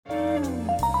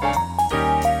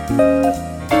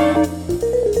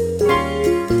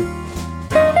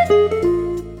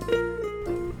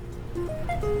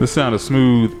The sound of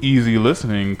smooth, easy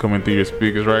listening coming through your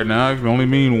speakers right now can only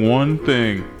mean one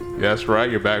thing. That's right,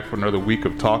 you're back for another week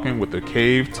of talking with the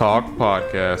Cave Talk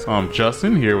Podcast. I'm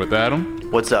Justin, here with Adam.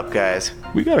 What's up, guys?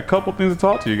 We got a couple things to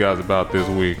talk to you guys about this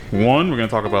week. One, we're going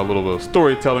to talk about a little bit of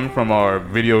storytelling from our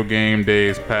video game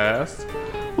days past,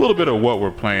 a little bit of what we're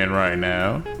playing right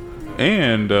now,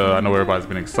 and I know everybody's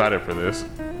been excited for this.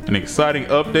 An exciting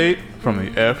update from the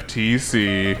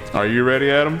FTC. Are you ready,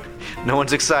 Adam? No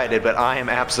one's excited, but I am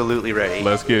absolutely ready.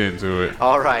 Let's get into it.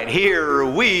 All right, here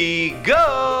we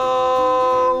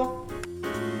go!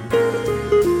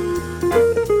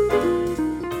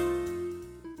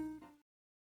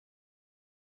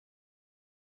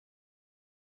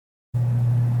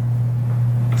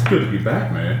 It's good to be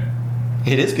back, man.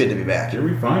 It is good to be back. Here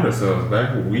we find ourselves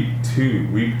back with week two.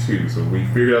 So we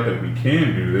figured out that we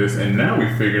can do this, and now we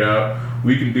figured out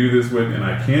we can do this with, and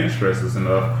I can't stress this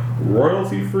enough,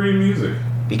 royalty-free music.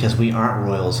 Because we aren't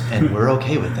royals, and we're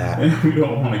okay with that. And we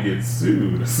don't want to get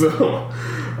sued. So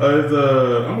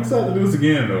I'm excited to do this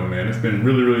again, though, man. It's been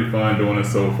really, really fun doing it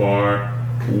so far.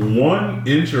 One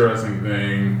interesting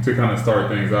thing to kind of start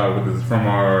things out with is from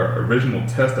our original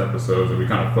test episodes that we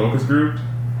kind of focus grouped.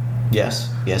 Yes.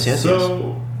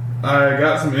 So, I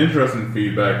got some interesting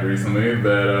feedback recently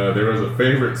that there was a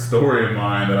favorite story of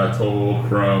mine that I told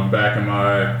from back in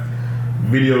my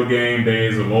video game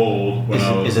days of old.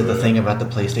 Is it the thing about the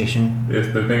PlayStation?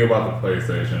 It's the thing about the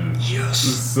PlayStation. Yes.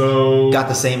 So... Got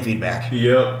the same feedback.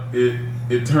 Yep.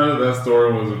 It turned out that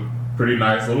story was a pretty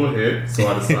nice little hit, so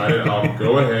I decided I'll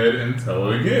go ahead and tell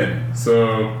it again.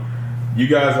 So... You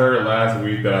guys heard last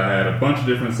week that I had a bunch of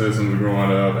different systems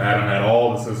growing up. Adam had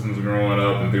all the systems growing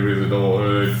up and through his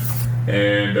adulthood.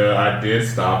 And I did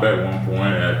stop at one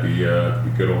point at the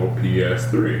good old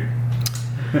PS3.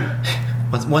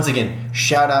 Once again,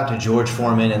 shout out to George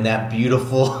Foreman and that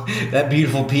beautiful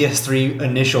PS3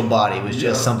 initial body was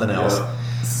just something else. Yeah.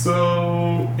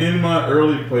 So, in my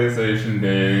early PlayStation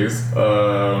days,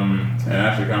 and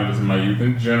actually kind of just in my youth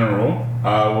in general,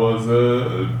 I was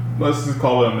let's just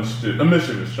call it a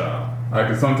mischievous child. I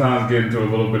could sometimes get into a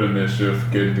little bit of mischief,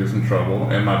 get into some trouble,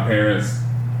 and my parents,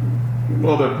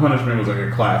 well, their punishment was like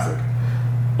a classic.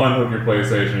 Unhook your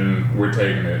PlayStation, we're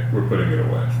taking it, we're putting it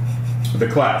away. The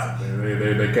classic.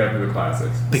 They kept me the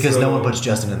classics. Because no one puts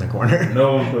Justin in the corner.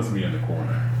 No one puts me in the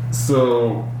corner.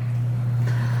 So...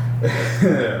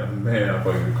 man, I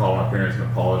thought you could call my parents and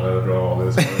apologize for all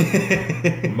this.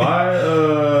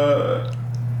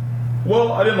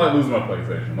 Well, I didn't like losing my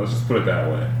PlayStation. Let's just put it that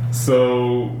way.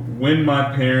 So when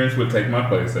my parents would take my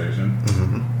PlayStation,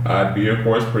 I'd be, of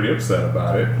course, pretty upset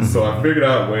about it. So I figured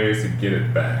out ways to get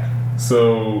it back.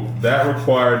 So that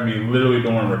required me literally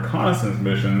doing reconnaissance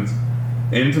missions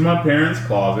into my parents'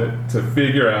 closet to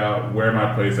figure out where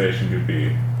my PlayStation could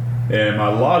be. And my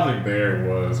logic there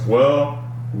was, well,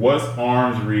 what's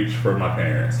arm's reach for my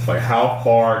parents? Like, how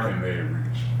far can they reach?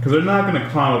 Because they're not going to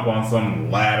climb up on some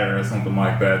ladder or something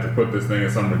like that to put this thing in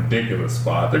some ridiculous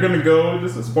spot. They're going to go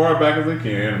just as far back as they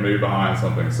can, or maybe behind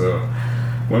something. So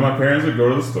when my parents would go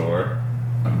to the store,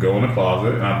 I'd go in the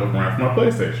closet and I'd look around for my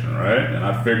PlayStation, right? And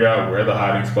I'd figure out where the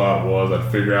hiding spot was.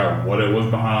 I'd figure out what it was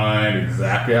behind,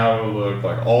 exactly how it would look,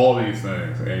 like all these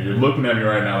things. And you're looking at me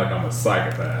right now like I'm a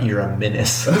psychopath. You're a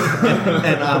menace.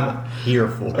 And I'm here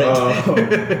for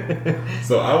it.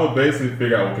 So I would basically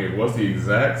figure out, okay, what's the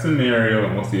exact scenario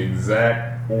and what's the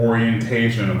exact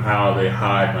orientation of how they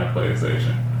hide my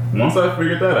PlayStation. Once I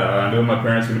figured that out, I knew my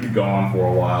parents were going to be gone for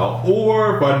a while.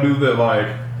 Or if I knew that, like,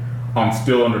 I'm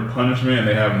still under punishment and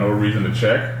they have no reason to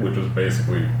check, which was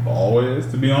basically always,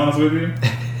 to be honest with you,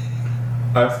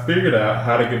 I figured out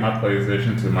how to get my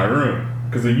PlayStation to my room.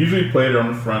 Because they usually played it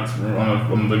on the front room, on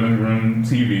the living room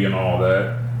TV and all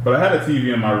that. But I had a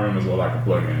TV in my room as well I could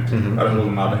plug into. I just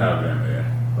wasn't allowed to have it in there.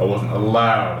 I wasn't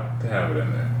allowed to have it in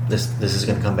there. This is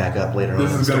going to come back up later on.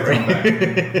 This is going to come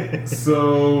back.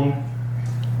 So...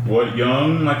 what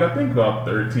young, like I think about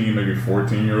 13, maybe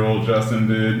 14-year-old Justin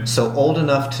did. So old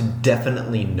enough to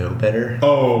definitely know better?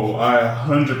 Oh, I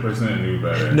 100% knew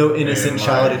better. No innocent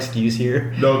child excuse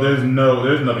here? No, there's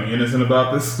nothing innocent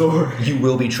about this story. You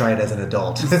will be tried as an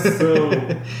adult. So,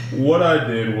 what I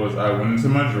did was I went into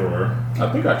my drawer.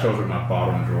 I think I chose like my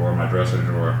bottom drawer, my dresser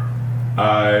drawer.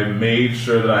 I made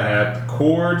sure that I had the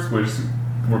cords, which...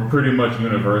 were pretty much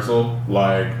universal.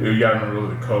 Like, you gotta remember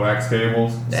the coax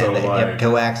cables. So like,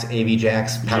 coax, AV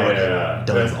jacks, power cable.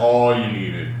 That's all you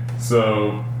needed.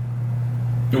 So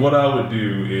what I would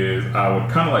do is I would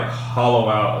kind of like hollow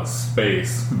out a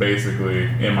space, basically,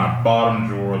 in my bottom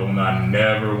drawer, the one that I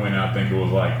never went out. I think it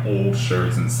was like old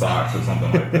shirts and socks or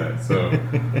something like that. So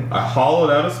I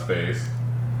hollowed out a space,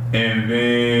 And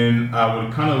then I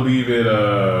would kind of leave it,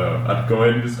 I'd go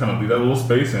ahead and just kind of leave that little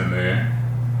space in there.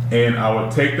 And I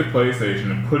would take the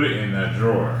PlayStation and put it in that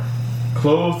drawer.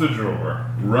 Close the drawer,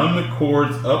 run the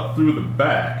cords up through the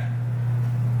back,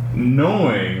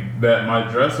 knowing that my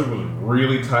dresser was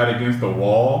really tight against the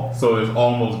wall, so it's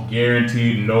almost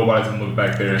guaranteed nobody's gonna look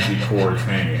back there and see cords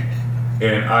hanging.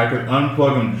 And I could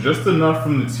unplug them just enough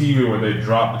from the TV where they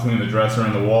drop between the dresser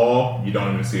and the wall, you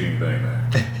don't even see anything there.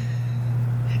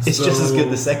 It's just as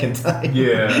good the second time.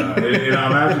 Yeah, and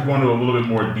I'm actually going to a little bit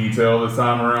more detail this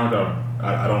time around.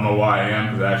 I don't know why I am,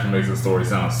 because it actually makes the story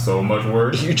sound so much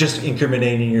worse. You're just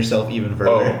incriminating yourself even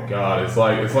further. Oh God, it's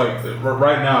like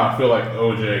right now I feel like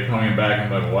OJ coming back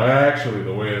and like, well, actually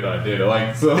the way that I did it,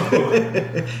 like so.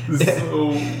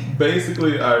 So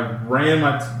basically, I ran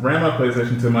my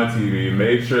PlayStation to my TV,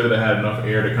 made sure that it had enough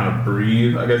air to kind of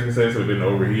breathe, I guess you could say, so it didn't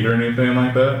overheat or anything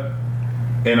like that.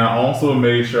 And I also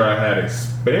made sure I had a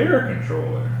spare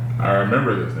controller. I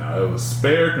remember this now. It was a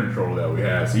spare controller that we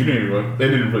had. So they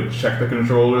didn't really check the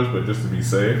controllers, but just to be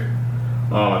safe.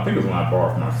 I think it was when I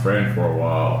borrowed from my friend for a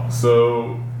while.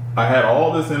 So I had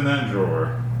all this in that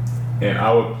drawer, and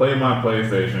I would play my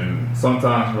PlayStation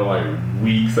sometimes for like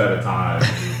weeks at a time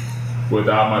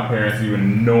without my parents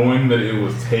even knowing that it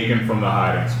was taken from the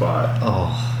hiding spot.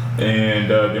 Oh. And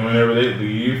then whenever they'd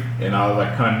leave, and I was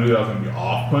like kind of knew that I was going to be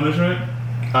off punishment,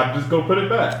 I'd just go put it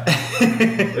back.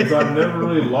 And so I never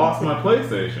really lost my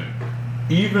PlayStation.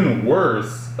 Even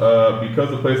worse, because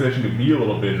the PlayStation could be a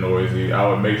little bit noisy, I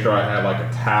would make sure I had like a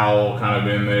towel kind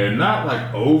of in there. Not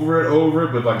like over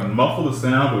it, but like muffle the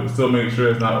sound, but still make sure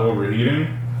it's not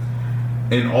overheating.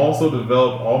 And also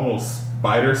develop almost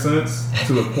spider sense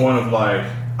to the point of like,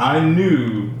 I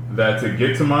knew that to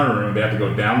get to my room, they had to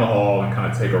go down the hall and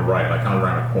kind of take a right, like kind of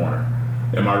around a corner.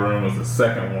 And my room was the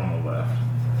second one on the left.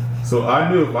 So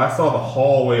I knew if I saw the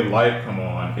hallway light come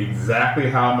on, exactly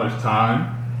how much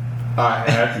time I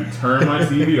had to turn my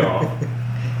TV off.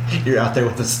 You're out there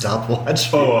with a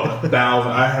stopwatch. Oh,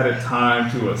 1,000. I had it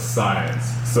timed to a science.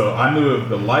 So I knew if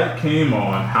the light came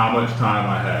on, how much time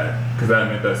I had. Because that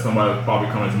meant that somebody was probably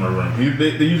coming to my room.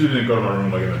 They usually didn't go to my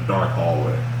room like in a dark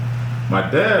hallway. My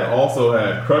dad also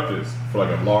had crutches for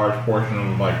like a large portion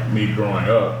of like me growing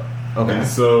up. Okay. And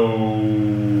so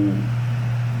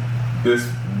this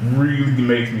really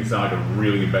makes me sound like a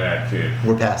really bad kid.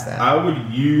 We're past that. I would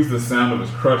use the sound of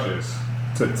his crutches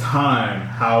to time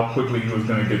how quickly he was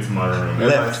going to get to my room.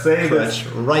 As I say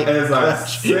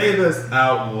this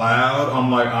out loud,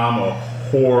 I'm like, I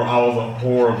was a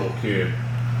horrible kid.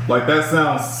 Like that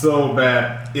sounds so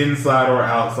bad inside or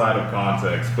outside of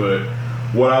context, but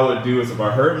what I would do is if I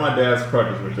heard my dad's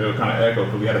crutches, which they would kind of echo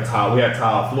because we had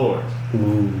tile floors.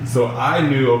 Ooh. So I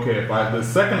knew, okay, the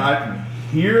second I can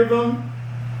hear them,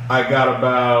 I got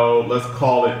about, let's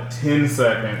call it 10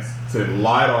 seconds to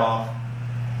light off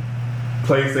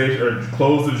PlayStation, or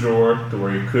close the drawer to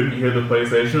where you couldn't hear the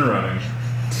PlayStation running,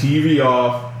 TV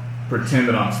off, pretend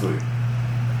that I'm asleep.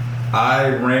 I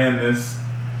ran this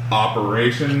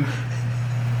operation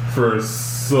for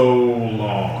so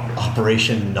long.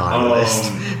 Operation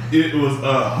Nihilist. It was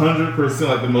 100%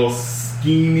 like the most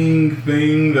scheming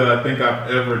thing that I think I've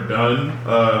ever done.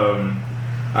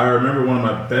 I remember one of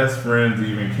my best friends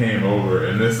even came over,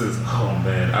 and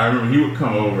I remember he would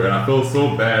come over, and I felt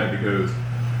so bad because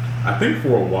I think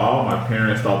for a while my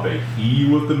parents thought that he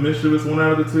was the mischievous one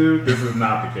out of the two. This is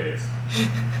not the case.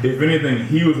 If anything,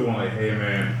 he was the one like, hey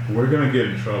man, we're gonna get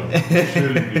in trouble. We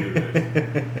shouldn't do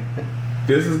this.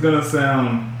 This is gonna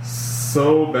sound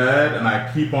so bad, and I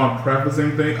keep on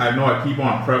prefacing things. I know I keep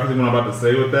on prefacing what I'm about to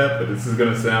say with that, but this is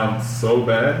gonna sound so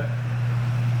bad.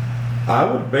 I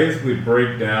would basically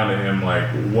break down to him like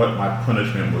what my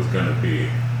punishment was gonna be.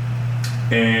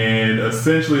 And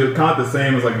essentially it's kind of the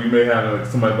same as like you may have like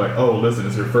somebody like, oh listen,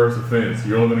 it's your first offense,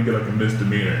 you're only gonna get like a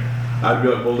misdemeanor. I'd be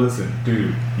like, well listen,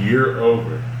 dude, you're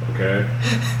over it, okay?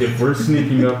 If we're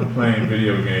sneaking up and playing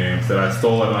video games that I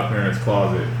stole out of my parents'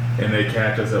 closet and they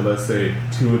catch us at let's say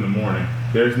 2 a.m,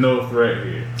 there's no threat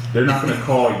here. They're not gonna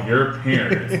call your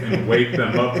parents and wake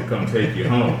them up to come take you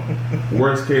home.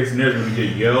 Worst case scenario, you're gonna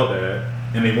get yelled at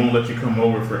and they won't let you come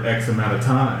over for X amount of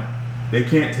time. They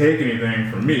can't take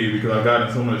anything from me because I've gotten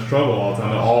in so much trouble all the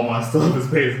time that all my stuff is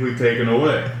basically taken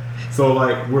away. So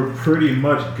like we're pretty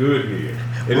much good here.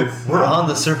 We're on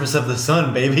the surface of the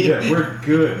sun, baby. Yeah, we're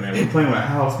good, man. We're playing with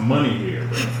house money here,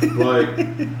 bro.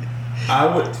 Like I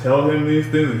would tell him these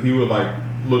things and he would like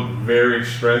look very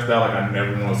stressed out, like I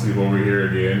never want to sleep over here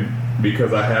again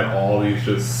because I had all these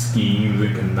just schemes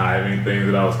and conniving things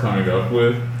that I was coming up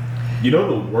with. You know,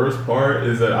 the worst part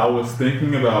is that I was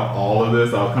thinking about all of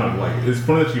this. I was kind of like, it's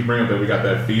funny that you bring up that we got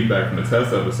that feedback from the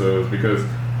test episodes because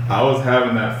I was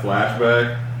having that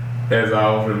flashback as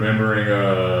I was remembering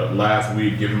last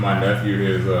week giving my nephew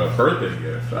his birthday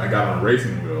gift. I got on a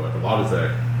racing wheel, like a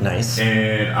Logitech. Nice.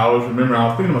 And I was thinking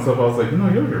to myself, I was like, you're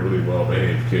a really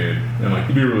well-behaved kid. And like,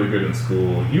 you do really good in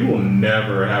school. You will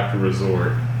never have to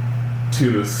resort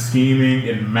to the scheming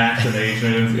and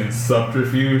machinations and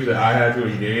subterfuge that I had to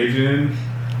engage in.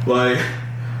 Like,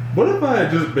 what if I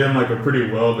had just been like a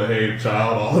pretty well-behaved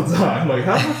child all the time? Like,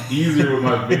 how much easier would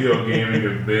my video gaming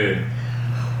have been?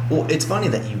 Well, it's funny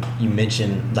that you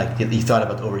mentioned like you thought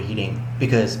about overheating,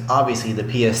 because obviously the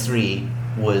PS3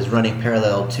 was running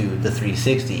parallel to the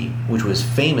 360, which was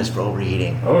famous for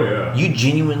overheating. Oh yeah. You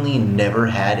genuinely never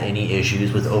had any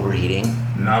issues with overheating?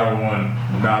 Not a one.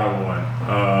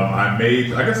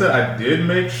 Like I said, I did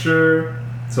make sure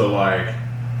to like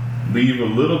leave a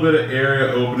little bit of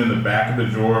area open in the back of the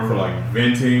drawer for like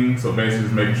venting. So basically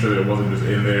just making sure that it wasn't just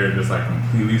in there, just like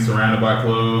completely surrounded by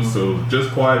clothes. So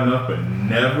just quiet enough, but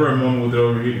never a moment with it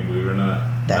overheating, believe it or not.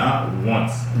 Not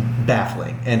once.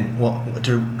 Baffling. And well,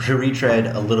 to retread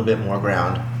a little bit more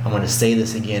ground, I'm going to say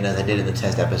this again as I did in the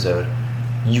test episode.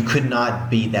 You could not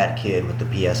beat that kid with the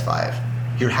PS5.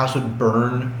 Your house would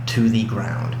burn to the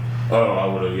ground. Oh, I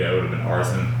would have. Yeah, it would have been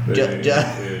arson. It would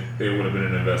have been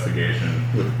an investigation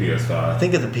with the PS5.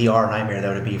 Think of the PR nightmare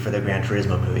that would be for the Gran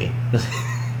Turismo movie.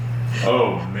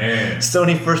 Oh man!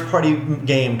 Sony first party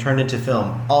game turned into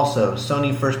film. Also,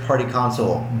 Sony first party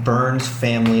console burns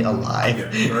family alive. Yeah,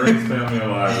 burns family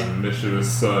alive as a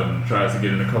mischievous son tries to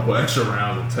get in a couple extra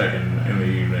rounds of Tekken in the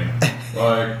evening.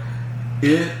 Like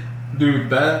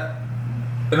that.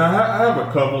 And I have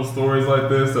a couple stories like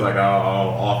this that like I'll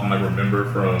often like remember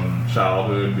from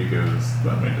childhood, because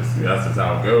that's just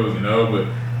how it goes, But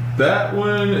that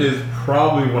one is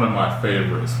probably one of my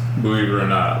favorites, believe it or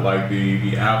not. Like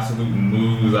the absolute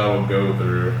moves I would go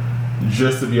through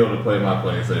just to be able to play my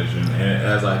PlayStation. And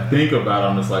as I think about it,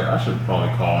 I'm just like, I should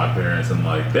probably call my parents and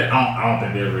like I don't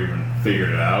think they ever even figured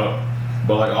it out.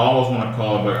 But like I almost want to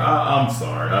call them, like I'm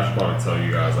sorry. I should probably tell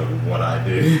you guys like what I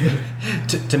did.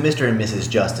 to Mr. and Mrs.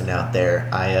 Justin out there,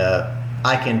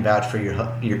 I can vouch for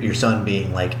your son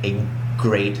being like a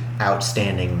great,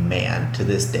 outstanding man to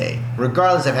this day.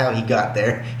 Regardless of how he got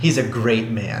there, he's a great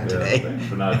man today. Thanks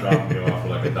for not dropping me off for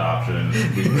like adoption,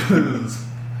 because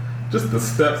just the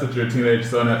steps that your teenage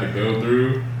son had to go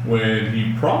through when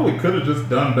he probably could have just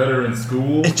done better in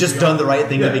school. Just done the right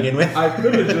thing to begin with. I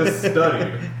could have just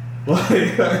studied.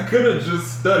 Like, I could have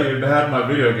just studied and had my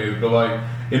video games, but like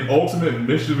an ultimate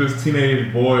mischievous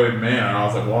teenage boy man, I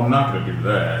was like, well, I'm not going to do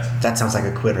that. That sounds like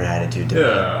a quitter attitude to me.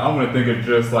 Yeah, I'm going to think of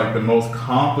just like the most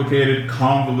complicated,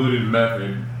 convoluted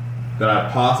method that I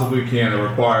possibly can that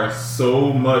requires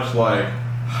so much like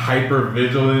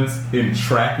hypervigilance in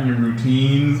tracking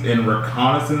routines and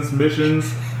reconnaissance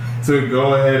missions to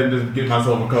go ahead and just get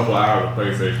myself a couple hours of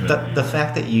PlayStation. The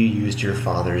fact that you used your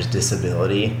father's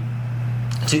disability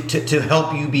to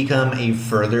help you become a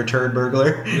further turd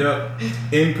burglar. Yep.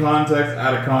 In context,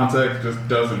 out of context, just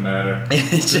doesn't matter.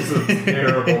 It's just a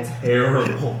terrible,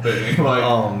 terrible thing. Like,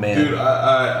 oh man, dude,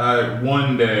 I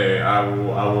one day I will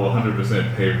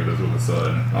 100% pay for this with a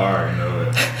son. I already know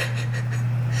it.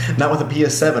 Not with a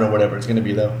PS7 or whatever it's going to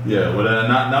be though. Yeah, well,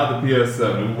 not the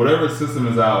PS7. Whatever system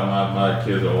is out and my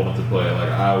kids are old enough to play, like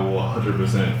I will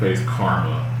 100% face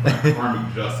karma.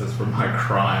 Karmic justice for my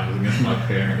crimes against my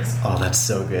parents. Oh, that's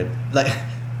so good. Like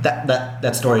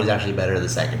that story is actually better the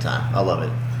second time. I love it.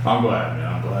 I'm glad,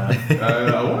 man. I'm glad.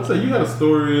 I want to say you had a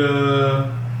story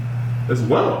as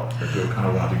well that you kind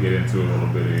of want to get into a little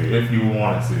bit if you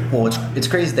wanted to. Well, it's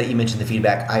crazy that you mentioned the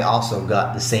feedback. I also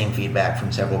got the same feedback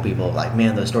from several people. Like,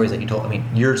 man, those stories that you told. I mean,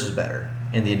 yours was better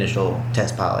in the initial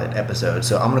test pilot episode.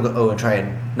 So I'm gonna go and try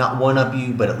and not one up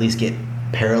you, but at least get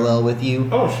parallel with you.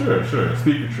 Oh, sure.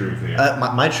 Speak your truth here.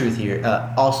 My truth here,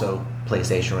 also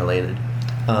PlayStation related.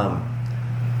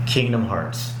 Kingdom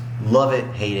Hearts. Love it,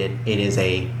 hate it. It is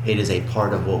a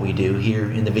part of what we do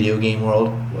here in the video game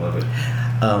world. Love it.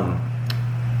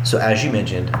 So as you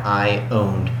mentioned, I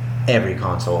owned every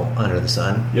console under the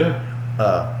sun. Yeah.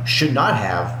 Should not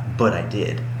have, but I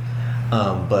did.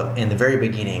 But in the very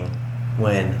beginning,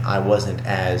 when I wasn't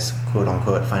as quote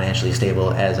unquote financially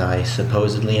stable as I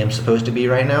supposedly am supposed to be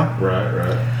right now.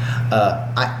 Right.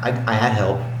 I had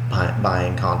help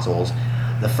buying consoles.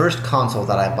 The first console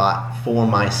that I bought for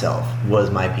myself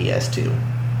was my PS2.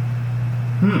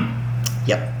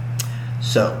 Yep.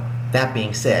 So that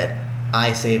being said,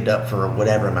 I saved up for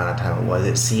whatever amount of time it was.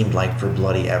 It seemed like for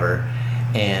bloody ever.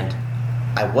 And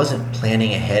I wasn't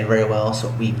planning ahead very well, so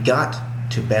we got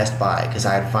to Best Buy because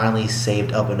I had finally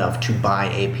saved up enough to buy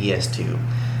a PS2.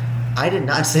 I did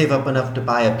not save up enough to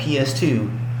buy a PS2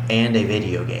 and a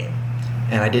video game.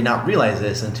 And I did not realize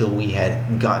this until we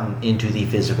had gotten into the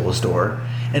physical store.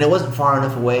 And it wasn't far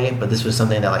enough away, but this was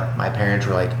something that like my parents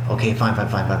were like, okay, fine.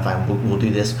 We'll do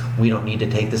this. We don't need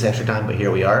to take this extra time, but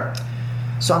here we are.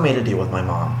 So I made a deal with my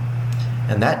mom.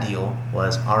 And that deal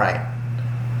was, all right,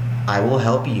 I will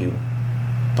help you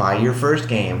buy your first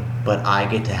game, but I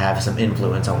get to have some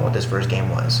influence on what this first game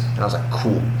was. And I was like,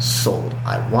 cool, sold.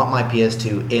 I want my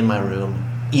PS2 in my room,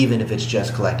 even if it's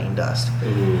just collecting dust.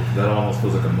 Ooh, that almost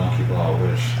feels like a monkey ball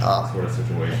wish sort of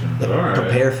situation. But all right.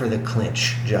 Prepare for the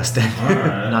clinch, Justin. All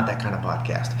right. Not that kind of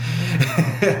podcast.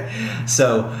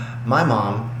 So my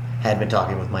mom had been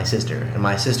talking with my sister, and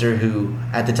my sister, who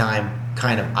at the time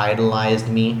kind of idolized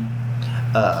me,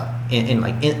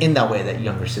 in that way that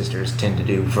younger sisters tend to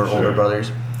do for older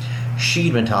brothers.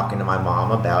 She'd been talking to my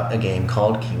mom about a game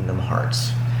called Kingdom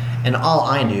Hearts. And all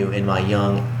I knew in my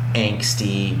young,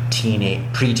 angsty,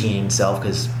 preteen self,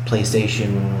 because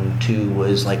PlayStation 2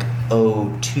 was like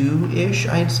 02-ish,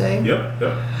 I'd say. Yep.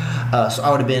 So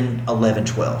I would have been 11,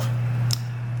 12.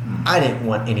 I didn't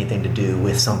want anything to do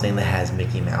with something that has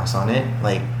Mickey Mouse on it.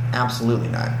 Like, absolutely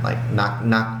not. Like,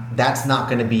 not. That's not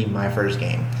going to be my first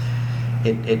game.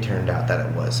 It turned out that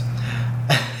it was.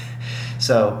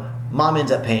 So mom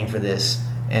ends up paying for this,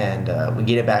 and we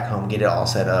get it back home, get it all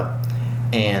set up,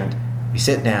 and we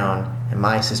sit down, and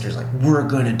my sister's like, we're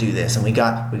going to do this. And we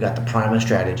got the Prima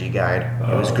strategy guide.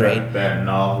 It was great. That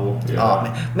novel. Yeah.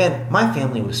 Oh, man, my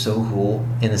family was so cool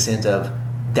in the sense of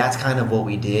that's kind of what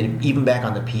we did. Even back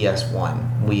on the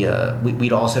PS1,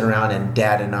 we'd all sit around, and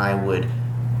Dad and I would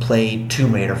play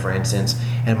Tomb Raider, for instance,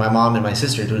 and my mom and my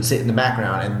sisters would sit in the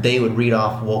background, and they would read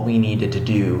off what we needed to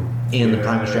do in the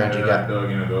Prima strategy guide. I dug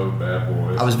into those bad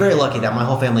boys. I was very lucky that my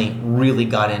whole family really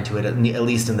got into it, at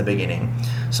least in the beginning.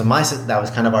 So that was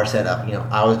kind of our setup. You know,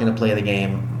 I was going to play the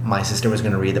game. My sister was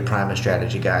going to read the Prima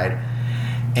strategy guide.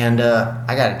 And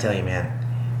I got to tell you, man,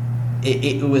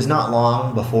 it was not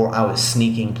long before I was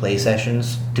sneaking play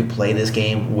sessions to play this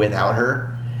game without her.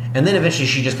 And then eventually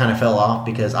she just kind of fell off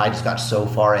because I just got so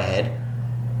far ahead.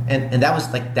 And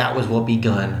that was what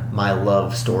begun my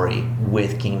love story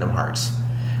with Kingdom Hearts.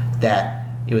 That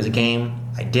it was a game,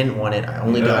 I didn't want it, I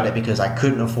only got it because I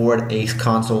couldn't afford a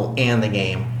console and the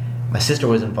game. My sister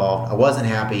was involved, I wasn't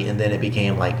happy, and then it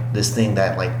became like this thing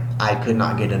that like I could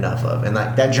not get enough of. And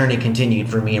like that journey continued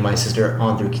for me and my sister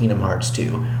on through Kingdom Hearts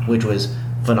 2, which was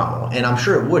phenomenal. And I'm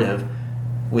sure it would have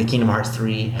with Kingdom Hearts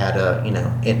 3 had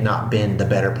it not been the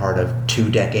better part of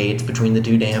 2 decades between the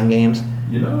two damn games.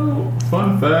 You know,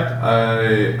 fun fact,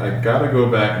 I gotta go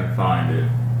back and find it,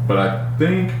 but I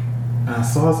think I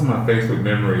saw some of my Facebook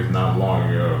memories not long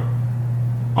ago.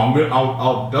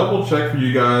 I'll double check for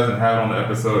you guys and have it on the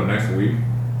episode next week.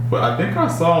 But I think I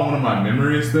saw one of my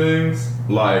memories things,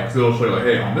 like, it'll show you, like,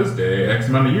 hey, on this day, X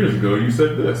amount of years ago, you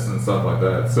said this, and stuff like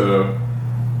that. So,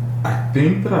 I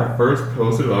think that I first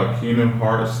posted about Kingdom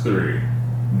Hearts 3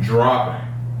 dropping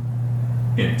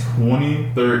in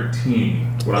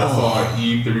 2013 when I saw an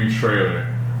E3 trailer.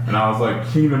 And I was like,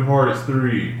 Kingdom Hearts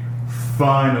 3,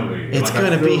 finally. It's like,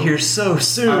 going to be here so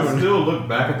soon. I still look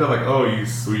back at that like, oh, you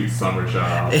sweet summer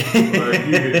child. Like,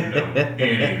 you didn't know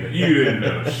anything. You didn't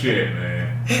know shit, man.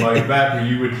 Like, back when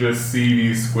you would just see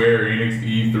these Square Enix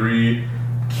E3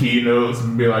 keynotes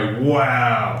and be like,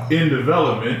 wow, in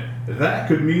development, that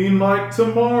could mean like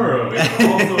tomorrow. It could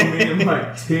also mean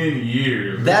like 10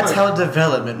 years. That's like, how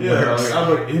development works. Like, I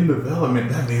was like, in development,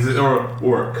 that means it,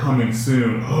 or coming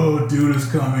soon. Oh, dude is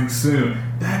coming soon.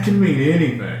 That can mean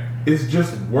anything. It's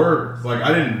just words. Like,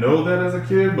 I didn't know that as a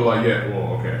kid, but like, yeah,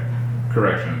 well, okay.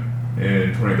 Correction.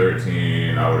 In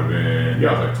 2013, I would have been,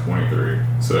 I was like 23.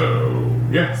 So,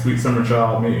 yeah, sweet summer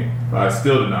child me. I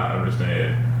still did not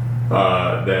understand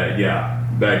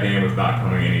that game was not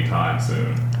coming anytime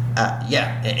soon.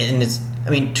 And it's, I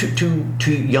mean,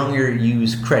 to younger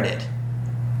you's credit,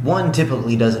 one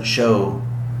typically doesn't show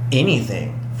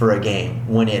anything for a game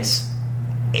when it's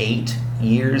 8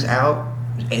 years out,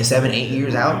 7, 8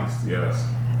 years out. Least, yes.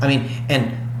 I mean,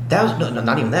 and that was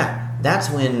not even that. That's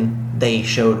when they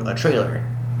showed a trailer.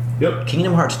 Yep.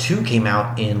 Kingdom Hearts 2 came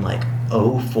out in like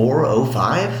 04,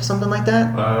 05, something like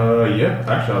that. Yeah.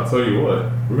 Actually, I'll tell you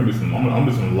what. We're gonna do some. I'm gonna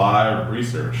do some live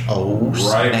research.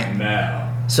 Right now.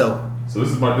 So this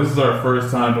is our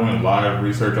first time doing live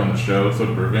research on the show. So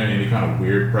to prevent any kind of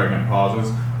weird pregnant pauses,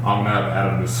 I'm gonna have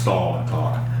Adam just stall and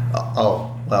talk.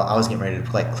 Well, I was getting ready to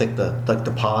click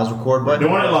the pause record button.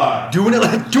 Doing it live. Do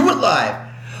it live.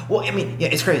 Well, I mean, yeah,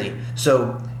 it's crazy.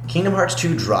 So Kingdom Hearts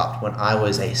 2 dropped when I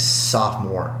was a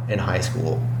sophomore in high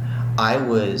school. I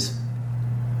was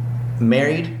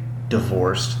married,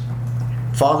 divorced,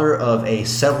 father of a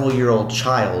several-year-old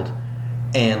child,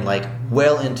 and like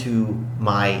well into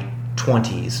my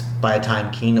 20s by the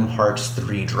time Kingdom Hearts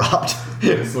 3 dropped.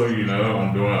 Just so you know,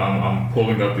 I'm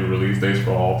pulling up the release dates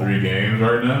for all 3 games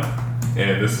right now,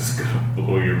 and this is gonna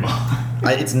blow your mind.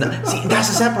 It's not. See, that's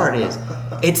the sad part is,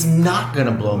 it's not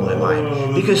gonna blow my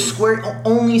mind because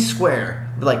only Square,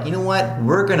 like, you know what?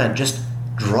 We're gonna just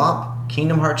drop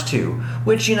Kingdom Hearts 2,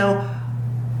 which, you know.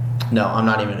 No, I'm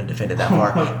not even gonna defend it that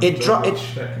far. It dropped.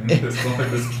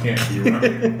 This can't be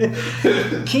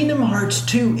right. Kingdom Hearts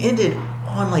 2 ended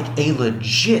on like a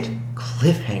legit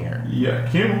cliffhanger. Yeah,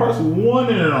 Kingdom Hearts 1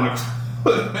 ended on a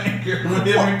cliffhanger when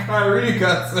him and Kyrie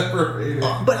got separated.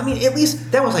 But I mean, at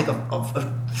least that was like a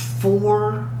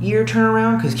 4-year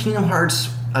turnaround because Kingdom Hearts.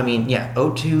 I mean, yeah,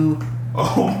 02.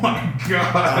 Oh my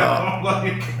god!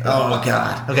 Oh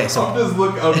god. Okay, so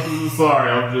I'm sorry.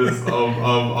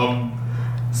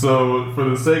 So, for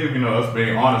the sake of, us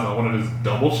being honest, I want to just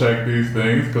double check these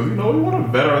things because, we want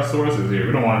to vet our sources here.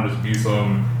 We don't want to just be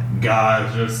some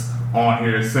guys just on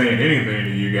here saying anything to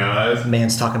you guys.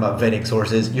 Man's talking about vetting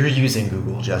sources. You're using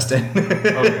Google, Justin.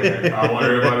 Okay, I want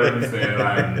everybody to understand that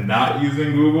I am not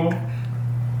using Google.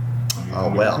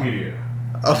 I'm using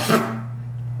Wikipedia.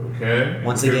 Okay.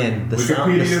 Once again,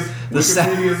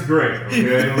 Wikipedia is great.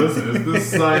 Okay, listen, it's the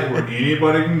site where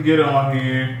anybody can get on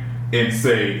here and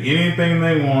say anything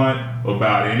they want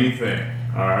about anything.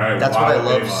 All right. That's what I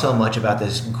love so much about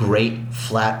this great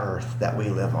flat Earth that we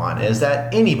live on is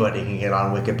that anybody can get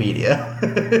on Wikipedia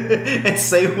and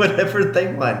say whatever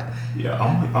they want. Yeah,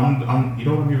 I'm. You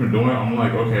know what I'm even doing? I'm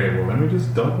like, okay, well, let me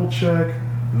just double check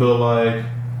the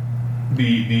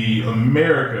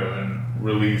American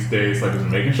release dates. Like, just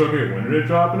making sure, okay, when did it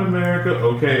drop in America?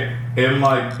 Okay, and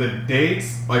like the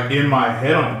dates, like in my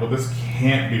head, I'm like, well, this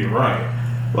can't be right.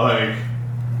 Like,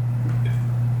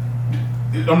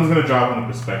 I'm just gonna drop on the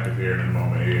perspective here in a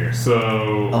moment here.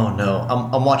 So. Oh no,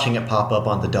 I'm watching it pop up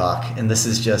on the dock, and this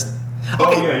is just. Okay.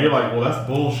 Oh yeah, you're like, well, that's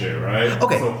bullshit, right?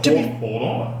 Okay. So hold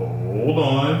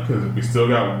on, because we still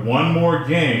got one more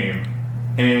game,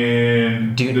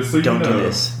 and don't do this. Don't do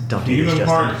this, Kingdom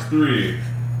Hearts 3.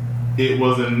 It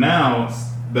was announced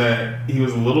that he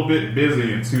was a little bit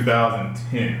busy in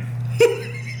 2010.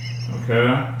 Okay,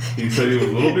 he said he was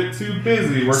a little bit too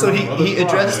busy working on other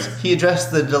projects. He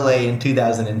addressed the delay in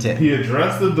 2010. He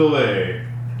addressed the delay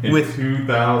in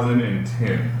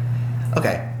 2010.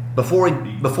 Okay, before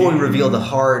we reveal the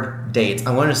hard dates,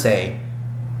 I want to say,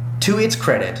 to its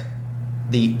credit,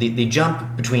 the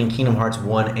jump between Kingdom Hearts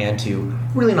 1 and 2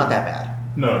 really not that bad.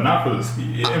 No, not for the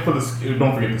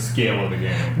don't forget the scale of the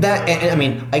game. That and I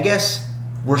mean, I guess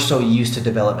we're so used to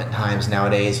development times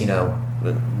nowadays.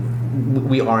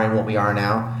 We are in what we are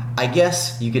now. I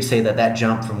guess you could say that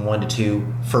jump from 1 to 2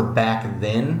 for back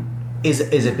then is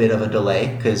a bit of a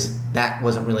delay because that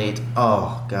wasn't really.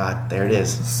 Oh God, there it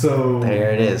is. So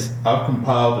there it is. I've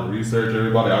compiled the research,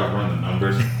 everybody. I've run the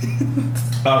numbers.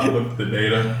 I've looked at the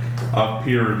data. I've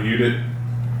peer reviewed it.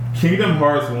 Kingdom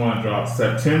Hearts 1 dropped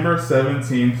September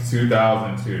 17th,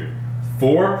 2002.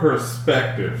 For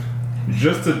perspective,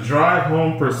 just to drive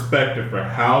home perspective for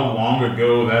how long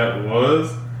ago that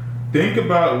was. Think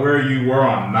about where you were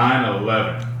on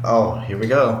 9/11. Oh, here we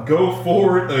go. Go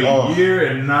forward a year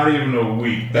and not even a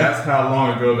week. That's how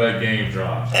long ago that game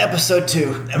dropped. Episode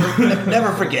 2.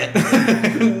 Never forget.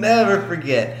 Never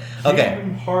forget. Okay.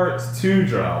 Kingdom Hearts 2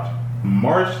 dropped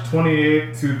March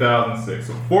 28th, 2006.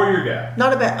 So 4-year gap.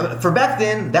 Not a bad. For back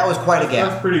then, that was quite a gap.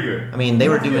 That's pretty good. I mean, they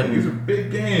were doing. These are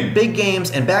big games. Big games,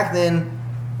 and back then,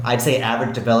 I'd say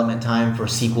average development time for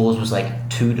sequels was like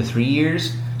 2 to 3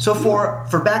 years. So for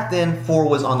back then, 4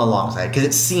 was on the long side because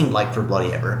it seemed like for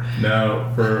Bloody Ever.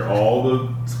 Now, for all the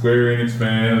Square Enix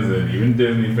fans and even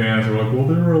Disney fans who are like, well,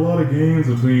 there were a lot of games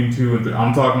between 2 and 3.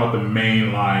 I'm talking about the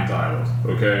mainline titles,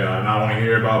 okay? I don't want to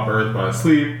hear about Birth by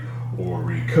Sleep or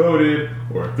Recoded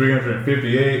or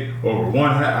 358 or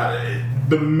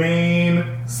the main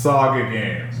saga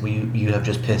games. You have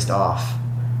just pissed off.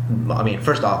 I mean,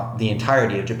 first off, the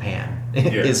entirety of Japan.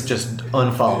 Is just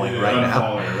unfollowing right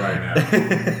now.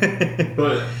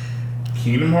 But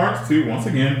Kingdom Hearts 2, once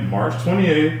again, March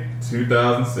 28th,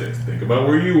 2006. Think about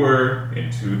where you were in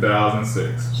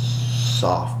 2006.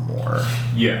 Sophomore.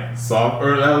 Yeah,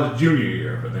 or that was junior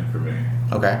year, I think, for me.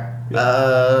 Okay.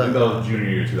 I think that was junior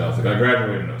year 2006. I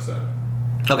graduated in 07.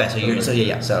 Okay,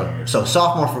 so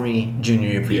sophomore for me, junior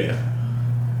year for you. Yeah.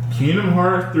 Kingdom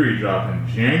Hearts 3 dropped in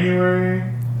January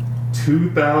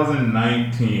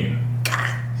 2019.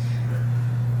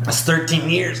 That's 13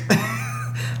 years.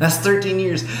 That's 13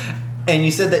 years. And you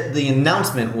said that the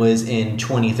announcement was in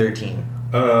 2013.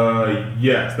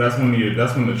 Yes, that's when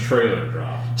the trailer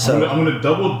dropped. So I'm gonna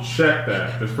double check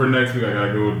that because for next week I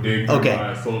gotta go dig through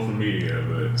my social media.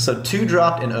 But so 2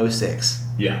 dropped in 06.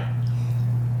 Yeah.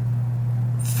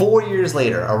 4 years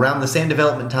later, around the same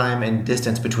development time and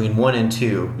distance between 1 and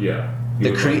 2, Yeah.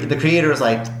 the creator is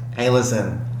like, hey,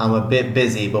 listen, I'm a bit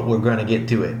busy, but we're going to get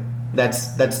to it.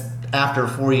 That's after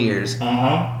 4 years.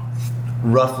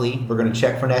 Roughly, we're going to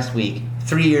check for next week.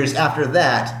 3 years after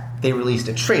that, they released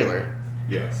a trailer.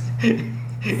 Yes.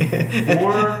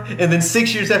 And then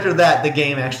 6 years after that, the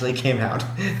game actually came out.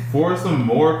 For some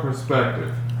more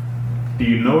perspective, do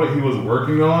you know what he was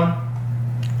working on?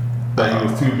 That he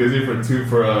was too busy for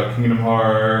Kingdom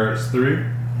Hearts 3?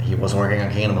 He wasn't working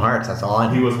on Kingdom Hearts, that's all I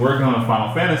know. He was working on a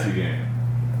Final Fantasy game.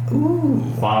 Ooh.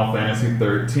 Final Fantasy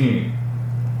 13.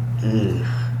 Ugh.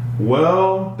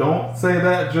 Well, don't say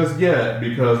that just yet,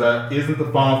 because that isn't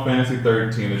the Final Fantasy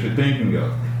 13 that you're thinking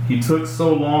of. He took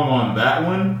so long on that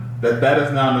one that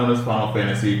is now known as Final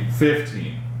Fantasy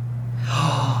 15.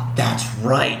 That's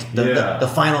right. The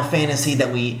Final Fantasy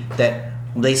that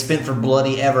they spent for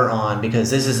Bloody Ever on, because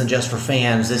this isn't just for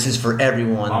fans, this is for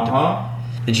everyone.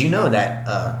 Did you know that,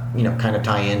 kind of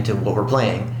tie into what we're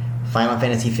playing, Final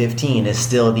Fantasy 15 is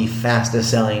still the fastest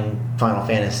selling Final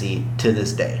Fantasy to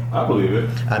this day. I believe it.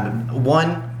 I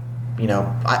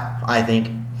think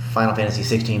Final Fantasy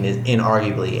 16 is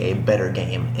inarguably a better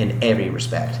game in every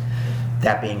respect.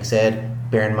 That being said,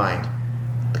 bear in mind,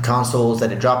 the consoles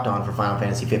that it dropped on for Final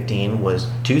Fantasy 15 was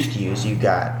 2 SKUs. You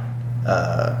got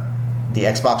the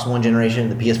Xbox One generation,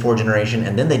 the PS4 generation,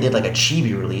 and then they did like a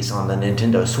chibi release on the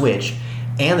Nintendo Switch,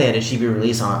 and they had a chibi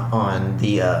release on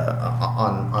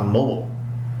mobile.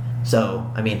 So,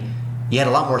 I mean, you had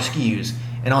a lot more SKUs,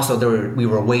 and also we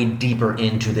were way deeper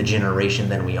into the generation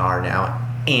than we are now,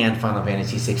 and Final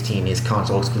Fantasy 16 is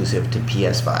console exclusive to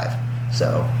PS5.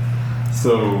 So,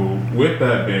 with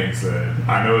that being said,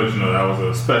 I know that that was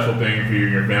a special thing for you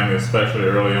and your family, especially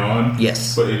early on.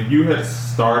 Yes. But if you had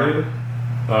started,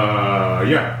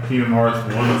 Kingdom Hearts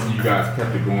 1, let's say you guys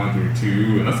kept it going through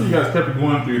 2, and let's say you guys kept it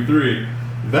going through 3,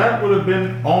 that would have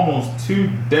been almost 2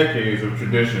 decades of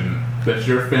tradition that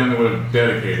your family would have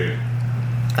dedicated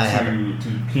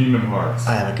to Kingdom Hearts.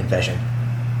 I have a confession.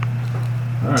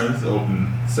 Alright, this is an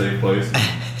open, safe place.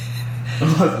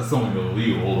 Unless it's something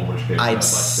illegal, in which case I'd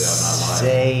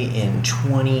say in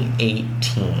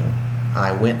 2018,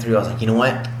 I went through, I was like, you know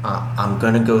what? I'm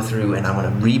going to go through and I'm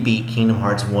going to rebeat Kingdom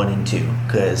Hearts 1 and 2.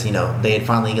 Because, they had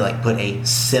finally put a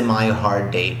semi-hard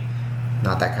date,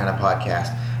 not that kind of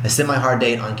podcast, a semi-hard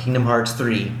date on Kingdom Hearts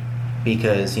 3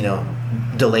 because,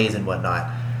 delays and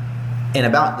whatnot. In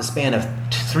about the span of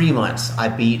 3 months, I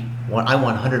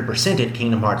 100%ed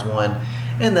Kingdom Hearts 1,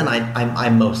 and then I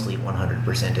mostly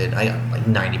 100%ed. I got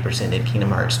 90%ed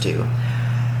Kingdom Hearts 2.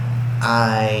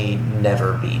 I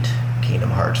never beat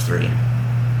Kingdom Hearts 3.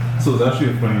 So it's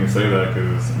actually funny you say that,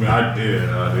 because I did.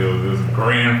 It was a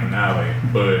grand finale,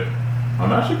 but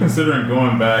I'm actually considering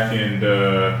going back and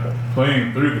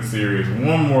playing through the series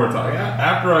one more time.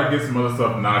 After I get some other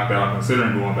stuff knocked out, I'm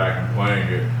considering going back and playing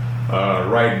it.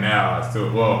 Right now,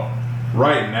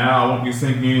 right now I won't be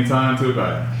sinking any time to it.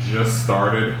 I just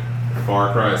started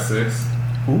Far Cry 6.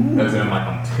 Ooh. As in,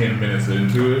 I'm 10 minutes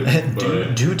into it.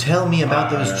 But do tell me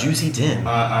about those juicy 10.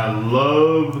 I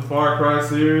love the Far Cry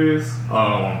series.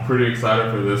 I'm pretty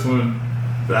excited for this one.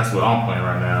 That's what I'm playing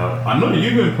right now. I know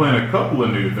you've been playing a couple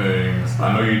of new things.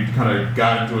 I know you kind of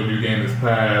got into a new game this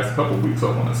past couple of weeks, I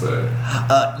want to say.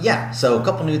 So a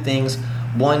couple new things.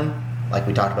 One, like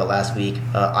we talked about last week,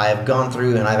 I have gone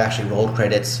through and I've actually rolled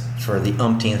credits for the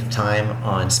umpteenth time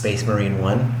on Space Marine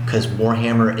 1 because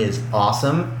Warhammer is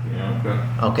awesome.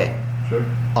 Yeah, okay. Sure.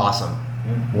 Awesome.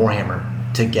 Yeah. Warhammer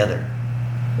together.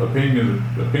 Opinions,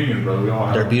 brother. We all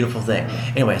have They're a beautiful thing.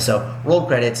 Anyway, so rolled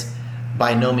credits.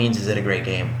 By no means is it a great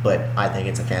game, but I think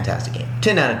it's a fantastic game.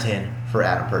 10 out of 10 for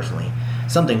Adam personally.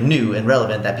 Something new and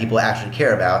relevant that people actually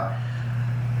care about.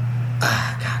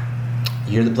 God.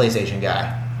 You're the PlayStation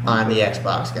guy. I'm the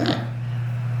Xbox guy.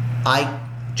 I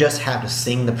just have to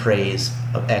sing the praise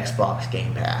of Xbox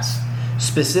Game Pass.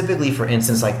 Specifically for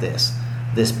instance like this.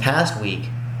 This past week,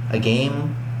 a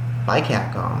game by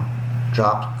Capcom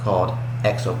dropped called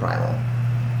Exoprimal.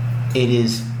 It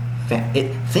is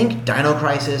think Dino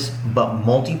Crisis, but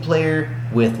multiplayer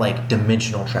with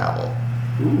dimensional travel.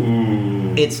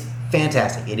 Ooh. It's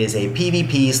fantastic. It is a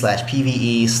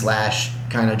PvP/PvE/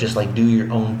 kind of just do your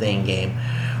own thing game,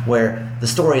 where the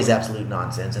story is absolute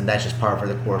nonsense, and that's just par for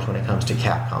the course when it comes to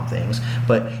Capcom things.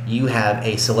 But you have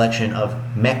a selection of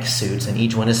mech suits, and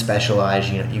each one is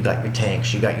specialized. You got your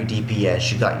tanks, you got your DPS,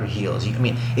 you got your heals.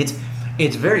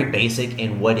 It's very basic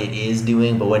in what it is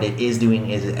doing, but what it is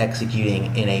doing is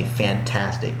executing in a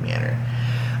fantastic manner.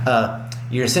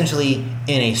 You're essentially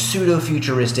in a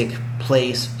pseudo-futuristic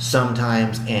place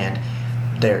sometimes, and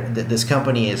this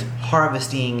company is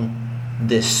harvesting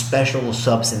this special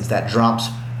substance that drops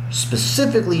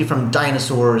specifically from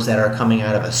dinosaurs that are coming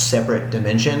out of a separate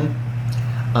dimension.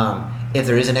 If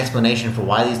there is an explanation for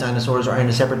why these dinosaurs are in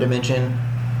a separate dimension,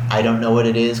 I don't know what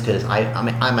it is, because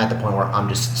I'm at the point where I'm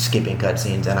just skipping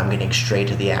cutscenes and I'm getting straight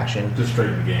to the action. Just straight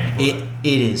to the game. It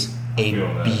is a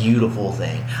beautiful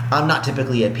thing. I'm not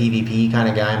typically a PvP kind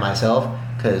of guy myself,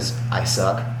 because I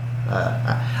suck.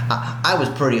 I was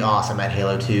pretty awesome at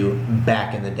Halo 2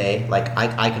 back in the day. Like,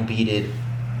 I competed...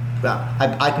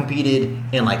 I competed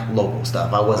in like local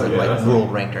stuff. I wasn't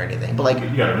world ranked or anything. But like,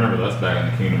 you gotta remember, that's back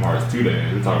in the Kingdom Hearts 2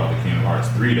 days. We're talking about the Kingdom Hearts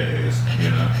 3 days, you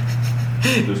know.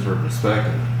 Just for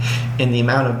perspective. In the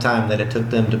amount of time that it took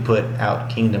them to put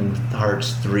out Kingdom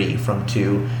Hearts 3 from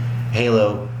 2,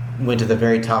 Halo went to the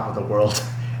very top of the world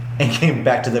and came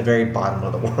back to the very bottom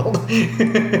of the world.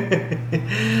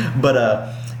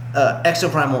 But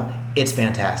Exoprimal, it's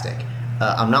fantastic.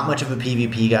 I'm not much of a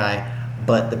PvP guy.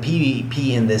 But the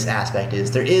PvP in this aspect is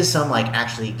there is some like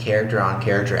actually character on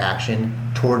character action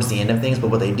towards the end of things, but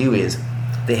what they do is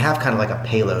they have kind of like a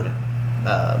payload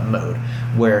mode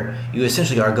where you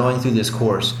essentially are going through this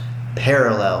course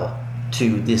parallel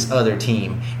to this other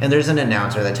team, and there's an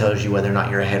announcer that tells you whether or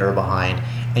not you're ahead or behind,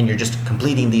 and you're just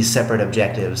completing these separate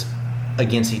objectives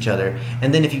against each other.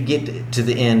 And then if you get to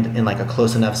the end in like a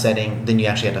close enough setting, then you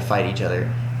actually have to fight each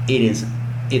other. It's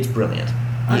brilliant.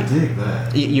 I dig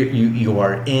that. You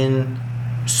are in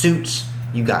suits,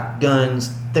 you got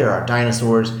guns, there are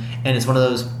dinosaurs, and it's one of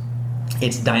those,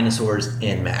 it's dinosaurs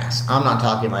in mass. I'm not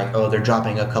talking like, oh, they're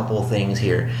dropping a couple things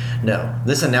here. No,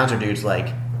 this announcer dude's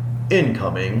like,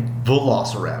 incoming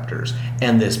velociraptors,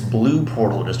 and this blue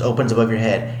portal just opens above your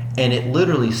head, and it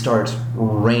literally starts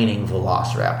raining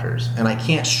velociraptors. And I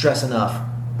can't stress enough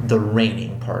the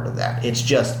raining part of that. It's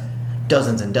just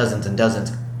dozens and dozens and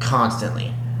dozens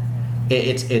constantly.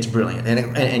 It's brilliant,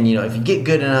 and you know, if you get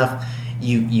good enough,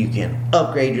 you can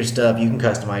upgrade your stuff, you can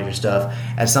customize your stuff.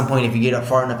 At some point, if you get up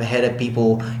far enough ahead of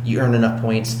people, you earn enough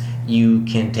points, you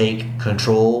can take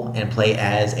control and play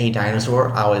as a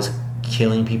dinosaur. I was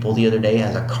killing people the other day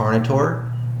as a Carnotaur,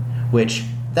 which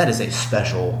that is a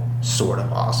special sort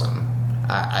of awesome.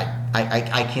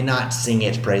 I cannot sing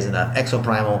its praise enough.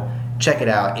 Exoprimal, check it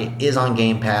out. It is on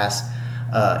Game Pass.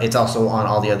 It's also on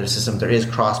all the other systems. There is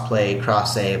cross-play,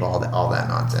 cross-save, all that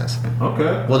nonsense.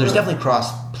 Okay. Well, there's definitely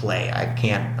cross-play. I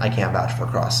can't vouch for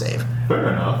cross-save.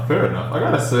 Fair enough. I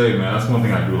gotta say, man, that's one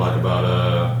thing I do like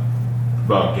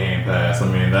about Game Pass.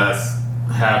 I mean, that's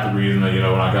half the reason that, you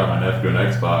know, when I got my nephew an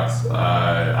Xbox, that's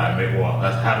half the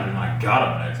reason I got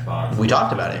him an Xbox. We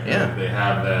talked about it, yeah. They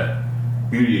have that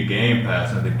beauty of Game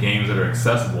Pass, and the games that are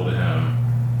accessible to him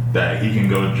that he can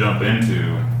go jump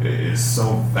into is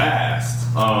so vast.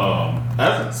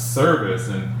 As a service,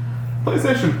 and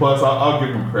PlayStation Plus, I'll give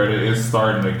them credit, it's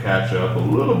starting to catch up a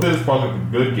little bit as far as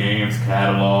like the good games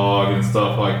catalog and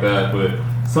stuff like that, but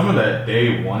some of that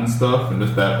day one stuff and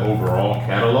just that overall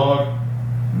catalog,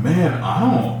 man,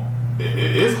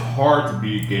 it's hard to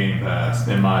beat Game Pass,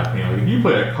 in my opinion. Like, if you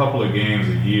play a couple of games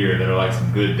a year that are like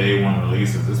some good day one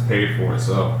releases, it's paid for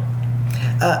itself.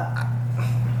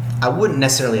 I wouldn't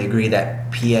necessarily agree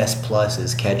that PS Plus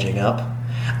is catching up.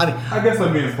 I guess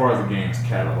I mean as far as the game's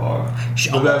catalog.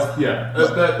 But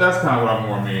that's kind of what I'm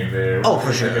more meaning there. Oh,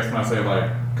 for sure. I guess when I say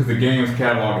like, because the game's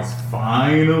catalog is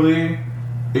finally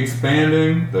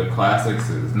expanding, the classics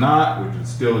is not, which is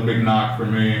still a big knock for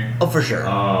me. Oh, for sure.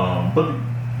 But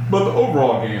the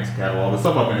overall game's catalog, the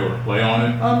stuff I've been able to play on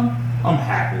it, I'm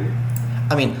happy.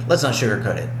 I mean, let's not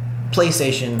sugarcoat it.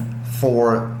 PlayStation,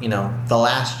 for, you know, the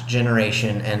last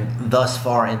generation and thus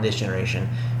far in this generation,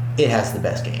 it has the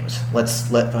best games.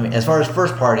 As far as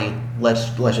first party,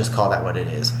 let's just call that what it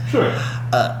is. Sure.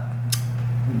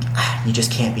 You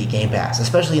just can't beat Game Pass,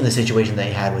 especially in the situation that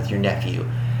you had with your nephew.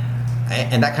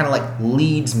 And that kind of like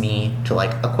leads me to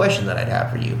like a question that I'd have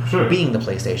for you. Sure. Being the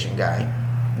PlayStation guy,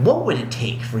 what would it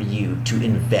take for you to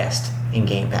invest in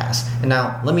Game Pass? And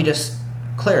now let me just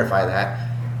clarify that.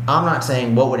 I'm not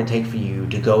saying what would it take for you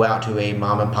to go out to a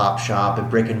mom and pop shop, a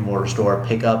brick and mortar store,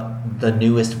 pick up the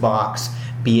newest box,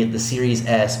 be it the Series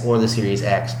S or the Series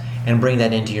X, and bring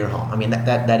that into your home. I mean,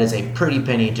 that is a pretty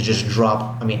penny to just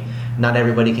drop. I mean, not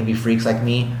everybody can be freaks like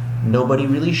me. Nobody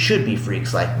really should be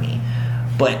freaks like me.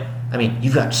 But, I mean,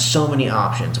 you've got so many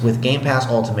options. With Game Pass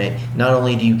Ultimate, not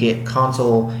only do you get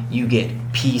console, you get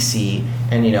PC,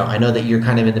 and, you know, I know that you're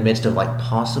kind of in the midst of, like,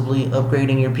 possibly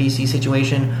upgrading your PC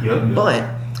situation, yep.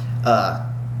 But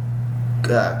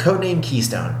Codename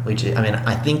Keystone, which, I mean,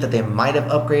 I think that they might have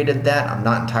upgraded that. I'm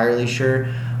not entirely sure.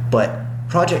 But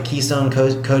Project Keystone,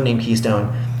 Codename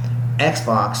Keystone,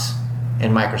 Xbox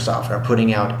and Microsoft are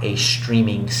putting out a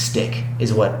streaming stick,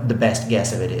 is what the best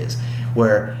guess of it is,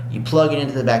 where you plug it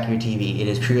into the back of your TV. It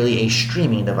is purely a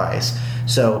streaming device.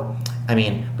 So, I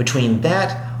mean, between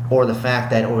that or the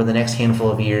fact that over the next handful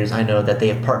of years, I know that they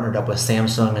have partnered up with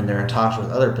Samsung and they're in talks with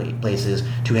other places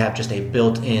to have just a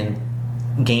built-in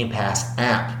Game Pass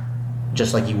app,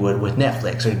 just like you would with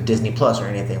Netflix or Disney Plus or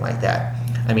anything like that.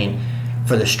 I mean,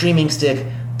 for the streaming stick,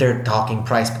 they're talking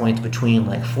price points between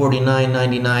like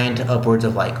 $49.99 to upwards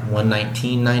of like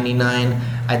 $119.99.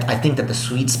 I think that the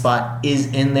sweet spot is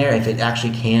in there if it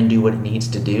actually can do what it needs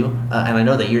to do. And I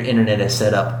know that your internet is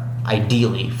set up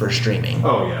ideally for streaming.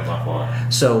 Oh yeah, by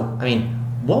far. So, I mean,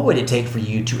 what would it take for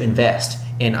you to invest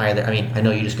in either? I mean, I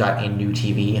know you just got a new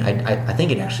TV. I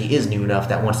think it actually is new enough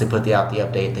that once they put out the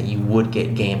update that you would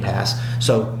get Game Pass.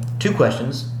 So, two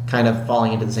questions kind of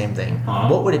falling into the same thing.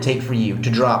 What would it take for you to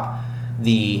drop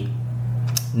the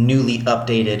newly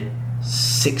updated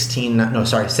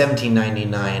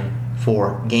 $17.99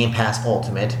 for Game Pass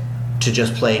Ultimate to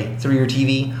just play through your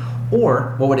TV?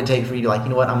 Or what would it take for you to, like, you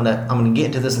know what, I'm gonna get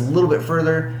into this a little bit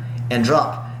further and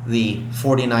drop the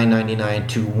 $49.99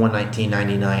 to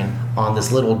 $119.99 on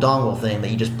this little dongle thing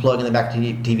that you just plug in the back of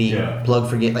the TV, plug,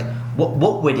 forget. Like,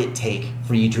 what would it take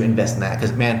for you to invest in that?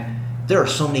 Because, man, there are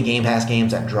so many Game Pass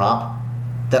games that drop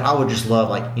that I would just love,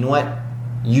 like, you know what,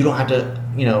 you don't have to,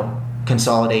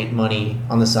 consolidate money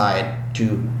on the side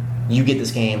to, you get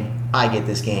this game, I get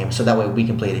this game, so that way we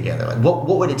can play together. Like, what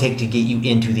would it take to get you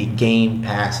into the Game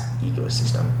Pass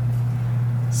ecosystem?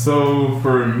 So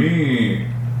for me,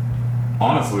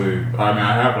 honestly, I mean,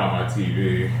 I have it on my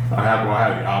TV. I have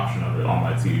the option of it on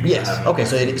my TV. Yes. Okay.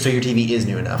 So your TV is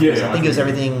new enough. Yeah. I think it was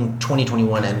everything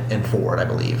 2021 and forward, I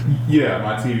believe. Yeah,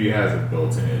 my TV has it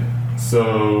built in.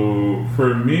 So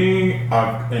for me,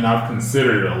 I've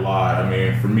considered it a lot. I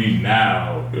mean, for me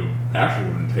now, it actually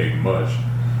wouldn't take much.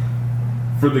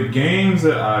 For the games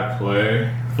that I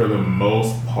play, for the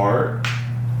most part,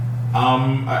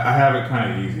 I have it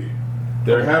kind of easy.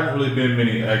 There haven't really been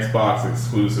many Xbox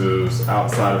exclusives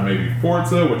outside of maybe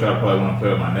Forza, which I probably want to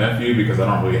play with my nephew because I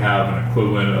don't really have an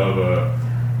equivalent of a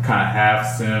kind of half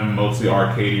sim, mostly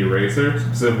arcadey racer,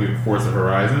 specifically Forza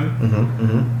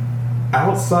Horizon.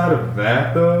 Outside of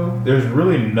that, though, there's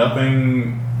really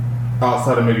nothing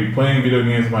outside of maybe playing video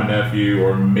games with my nephew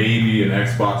or maybe an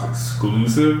Xbox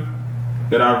exclusive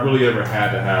that I've really ever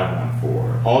had to have one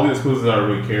for. All the exclusives I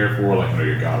really care for, like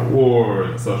your God of War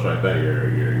and such like that,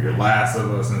 your Last of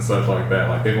Us and such like that,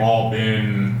 like they've all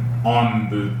been on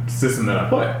the system that I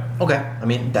play. Okay, I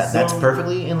mean that's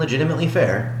perfectly and legitimately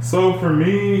fair. So for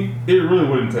me, it really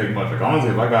wouldn't take much. Like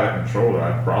honestly, if I got a controller,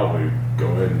 I'd probably go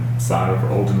ahead and sign up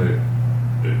for Ultimate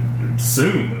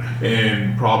soon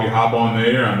and probably hop on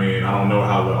there. I mean, I don't know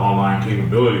how the online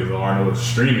capabilities are. I know it's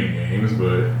streaming games,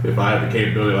 but if I had the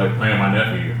capability like playing my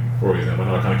nephew, for example, I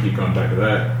know I kind of keep coming back to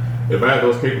that. If I had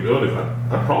those capabilities,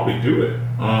 I'd probably do it.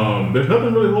 There's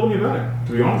nothing really holding me back,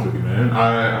 to be honest with you, man.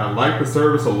 I like the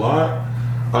service a lot.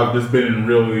 I've just been in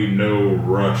really no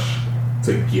rush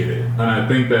to get it. And I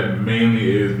think that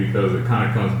mainly is because it kind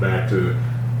of comes back to,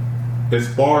 as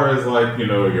far as like,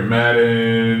 your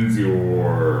Maddens,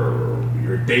 your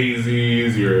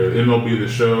Daisies, your MLB The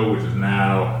Show, which is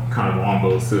now kind of on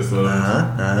those systems.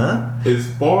 As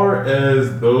far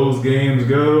as those games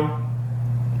go,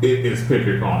 it's pick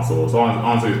your console. So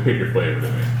honestly, it's pick your flavor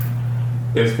to me.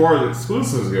 As far as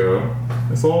exclusives go,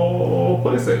 it's all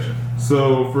PlayStation.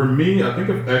 So for me, I think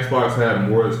if Xbox had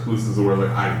more exclusives where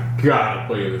like I gotta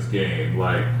play this game,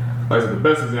 like I said, the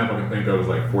best example I can think of is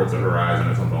like Forza Horizon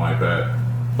or something like that.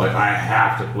 Like I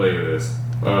have to play this.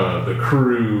 The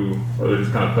Crew, or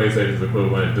just kind of PlayStation's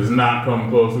equivalent, does not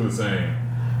come close to the same.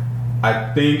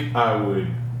 I think I would,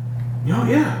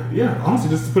 honestly,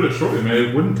 just to put it shortly, man,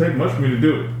 it wouldn't take much for me to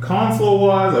do it.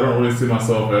 Console-wise, I don't really see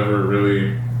myself ever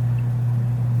really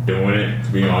doing it,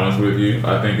 to be honest with you.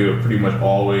 I think it would pretty much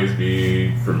always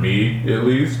be, for me at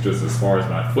least, just as far as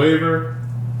my flavor,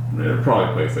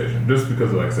 probably PlayStation, just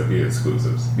because of, like I said, the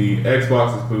exclusives. The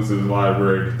Xbox exclusives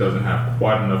library just doesn't have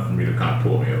quite enough for me to kind of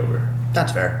pull me over.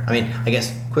 That's fair. I mean, I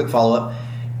guess quick follow-up.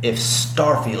 If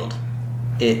Starfield,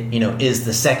 is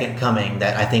the second coming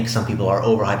that I think some people are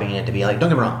overhyping it to be, like, don't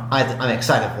get me wrong, I'm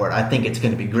excited for it. I think it's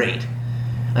going to be great.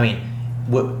 I mean,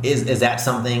 is that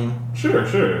something? Sure.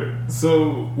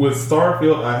 So with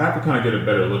Starfield, I have to kind of get a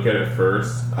better look at it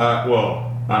first.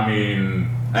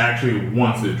 Actually,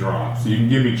 once it drops. You can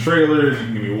give me trailers, you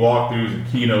can give me walkthroughs and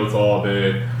keynotes all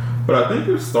day. But I think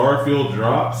if Starfield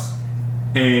drops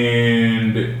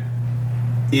and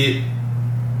it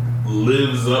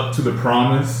lives up to the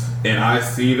promise, and I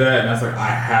see that, and that's like, I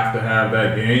have to have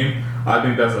that game, I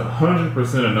think that's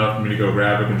 100% enough for me to go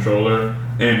grab a controller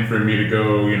and for me to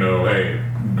go, hey,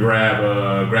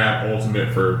 grab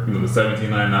Ultimate for the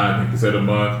 $17.99 I think you said a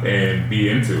month and be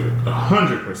into it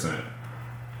 100%.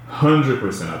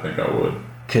 100%, I think I would.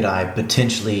 Could I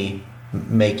potentially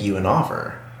make you an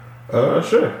offer?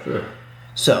 Sure.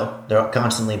 So they're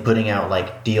constantly putting out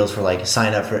like deals for like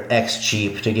sign up for X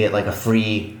cheap to get like a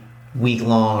free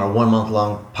week-long or 1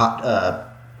 month-long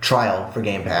trial for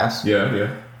Game Pass.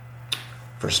 Yeah.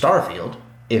 For Starfield,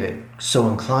 if it so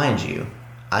inclines you,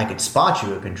 I could spot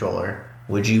you a controller.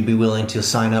 Would you be willing to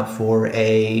sign up for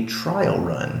a trial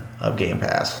run of Game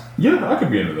Pass? Yeah, I could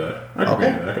be into that.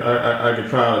 I could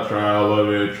try out a trial of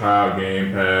it, try out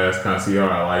Game Pass, kind of see how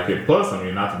I like it. Plus, I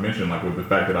mean, not to mention, like, with the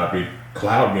fact that I'd be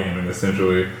cloud gaming,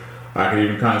 essentially, I could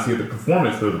even kind of see if the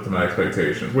performance lives up to my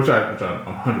expectations, which I'm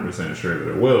 100% sure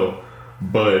that it will.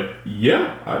 But,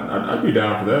 yeah, I'd be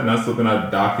down for that. And that's something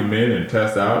I'd document and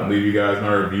test out and leave you guys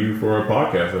my review for a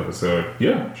podcast episode.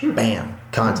 Yeah, sure. Bam.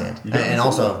 Content. And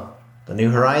also, the new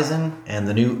Horizon and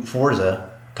the new Forza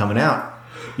coming out.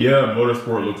 Yeah,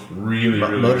 Motorsport looks really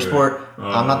Motorsport, good.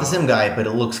 I'm not the sim guy, but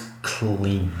it looks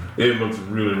clean. It looks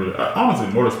really honestly,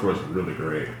 Motorsport's really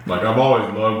great. Like, I've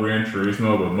always loved Gran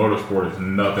Turismo, but Motorsport is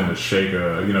nothing to shake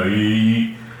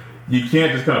you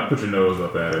can't just kind of put your nose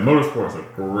up at it. Motorsport's a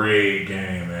great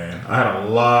game, man. I had a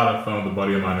lot of fun with a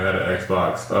buddy of mine who had an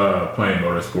Xbox playing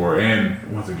Motorsport,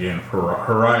 and once again,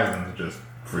 Horizon's just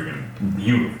freaking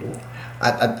beautiful.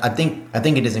 I think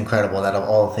it is incredible that of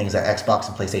all the things that Xbox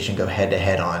and PlayStation go head to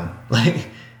head on, like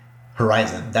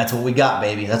Horizon, that's what we got,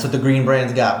 baby. That's what the green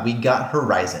brands got. We got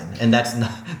Horizon, and that's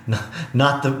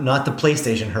not the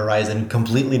PlayStation Horizon.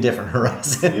 Completely different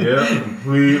Horizon. Yeah,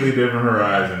 completely different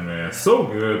Horizon, man. So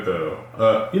good though.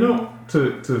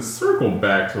 To circle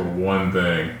back to one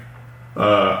thing,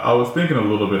 I was thinking a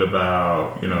little bit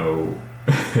about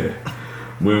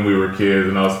when we were kids,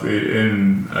 and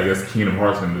I guess Kingdom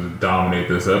Hearts is going to dominate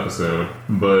this episode,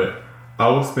 but I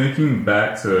was thinking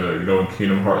back to, when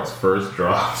Kingdom Hearts first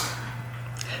dropped.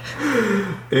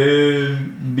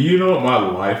 And do you know what my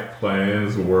life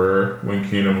plans were when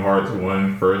Kingdom Hearts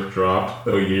 1 first dropped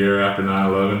a year after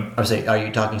 9/11? I'm saying, are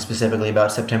you talking specifically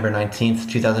about September 19th,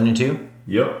 2002?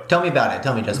 Yep. Tell me about it.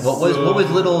 Tell me, Justin. What was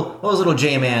little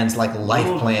J-Man's like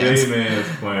life plans? J-Man's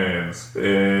plans,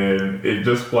 and it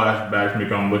just flashed back to me.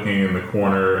 I'm looking in the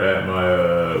corner at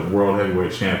my World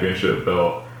Heavyweight Championship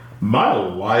belt. My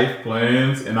life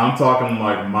plans, and I'm talking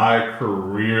like my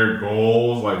career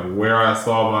goals, like where I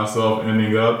saw myself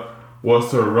ending up,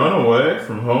 was to run away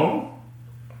from home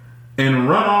and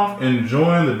run off and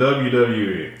join the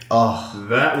WWE. Oh,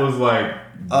 that was like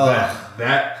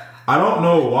that. I don't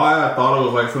know why I thought it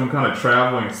was like some kind of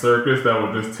traveling circus that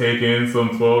would just take in some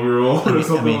 12-year-old or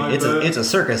something like that. It's a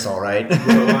circus, all right. But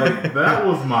like, that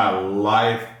was my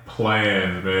life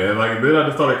plans, man. Like, then I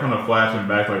just started kind of flashing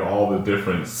back like all the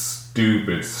different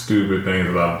stupid things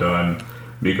that I've done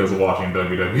because of watching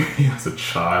WWE as a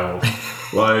child.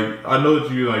 Like, I know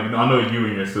that you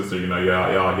and your sister,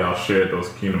 y'all shared those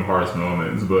Kingdom Hearts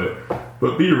moments, but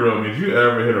be real, did you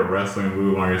ever hit a wrestling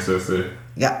move on your sister?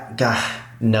 Yeah, God.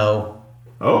 No.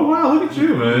 Oh wow! Look at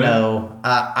you, man. No,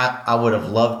 I would have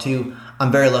loved to.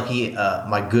 I'm very lucky.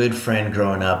 My good friend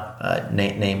growing up,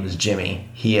 name was Jimmy.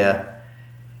 He, if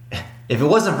it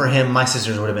wasn't for him, my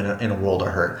sisters would have been in a world of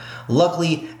hurt.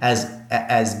 Luckily, as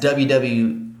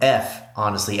WWF,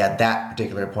 honestly, at that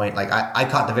particular point, like I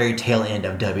caught the very tail end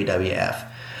of WWF.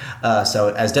 So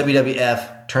as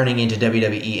WWF turning into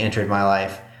WWE entered my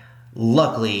life,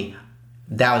 luckily,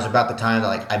 that was about the time that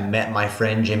like I met my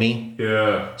friend Jimmy.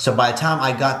 Yeah. So by the time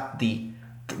I got the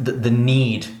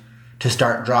need to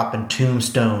start dropping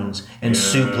tombstones and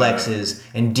suplexes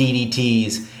and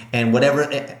DDTs and whatever,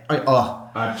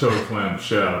 I chose slam the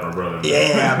shit out of my brother.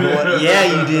 Yeah, boy.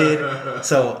 Yeah, you did.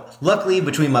 So luckily,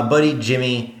 between my buddy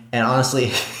Jimmy and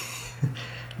honestly,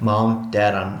 Mom,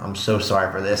 Dad, I'm so sorry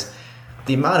for this.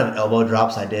 The amount of elbow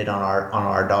drops I did on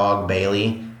our dog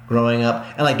Bailey growing up,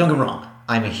 and like, don't get me wrong.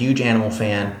 I'm a huge animal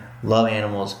fan, love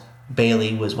animals.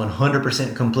 Bailey was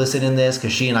 100% complicit in this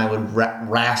because she and I would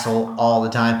wrestle all the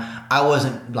time. I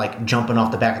wasn't like jumping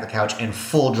off the back of the couch and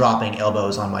full dropping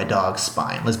elbows on my dog's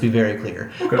spine. Let's be very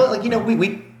clear. Okay. But like,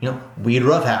 we'd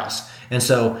roughhouse. And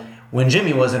so when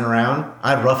Jimmy wasn't around,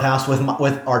 I'd roughhouse with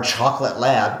our chocolate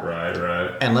lab.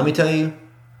 Right. And let me tell you,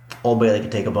 old Bailey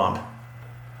could take a bump.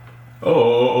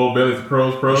 Oh, Bailey's a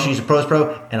pro's pro? She's a pro's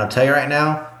pro. And I'll tell you right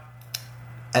now,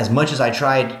 as much as I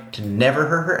tried to never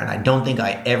hurt her, and I don't think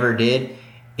I ever did,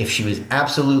 if she was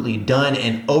absolutely done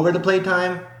and over the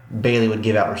playtime, Bailey would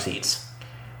give out receipts.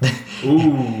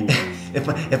 Ooh.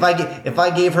 if I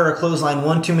gave her a clothesline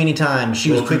one too many times,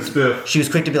 she was quick. She was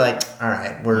quick to be like, "All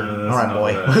right, all right,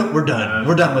 boy, we're done.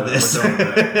 We're done with this."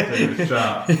 Take this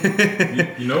shot.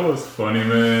 You know what's funny,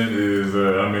 man, is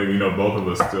both of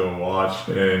us still watch,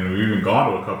 and we've even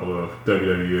gone to a couple of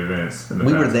WWE events.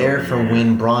 We were there for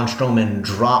when Braun Strowman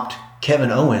dropped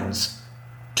Kevin Owens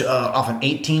off an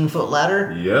 18-foot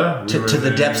ladder. Yeah, to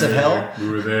the depths of hell. We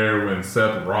were there when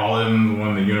Seth Rollins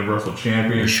won the Universal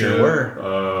Championship. We sure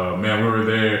were. Man, we were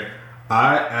there.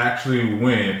 I actually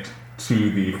went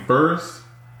to the first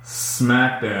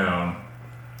SmackDown,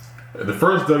 the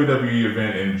first WWE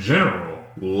event in general,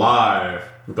 live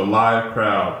with a live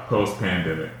crowd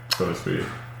post-pandemic, so to speak.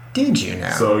 Did you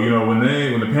now? So when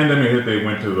the pandemic hit, they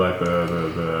went to like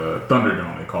the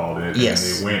Thunderdome, they called it.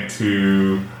 Yes. And they went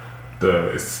to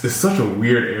it's such a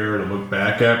weird era to look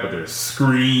back at, but there's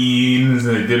screens,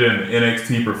 and they did it in the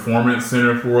NXT Performance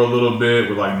Center for a little bit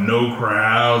with like no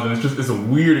crowds, and it's a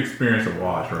weird experience to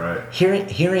watch, right?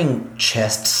 Hearing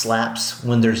chest slaps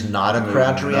when there's not a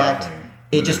crowd to react.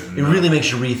 It really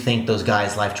makes you rethink those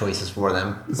guys' life choices for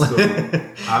them. So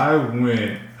I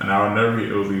went, and I'll never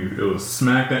forget. It was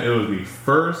SmackDown. It was the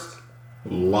first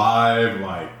live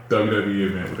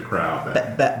WWE event with a crowd.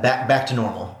 Back to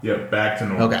normal. Yeah, back to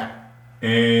normal. Okay.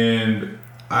 And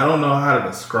I don't know how to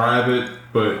describe it,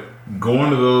 but going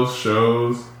to those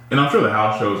shows, and I'm sure the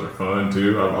house shows are fun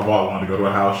too. I've always wanted to go to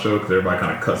a house show because everybody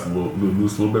kind of cuts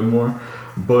loose a little bit more,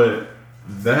 but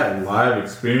that live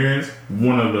experience,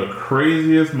 one of the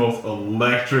craziest, most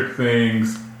electric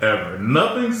things ever.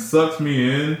 Nothing sucks me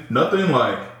in. Nothing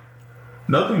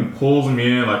pulls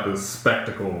me in like the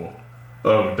spectacle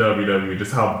of WWE,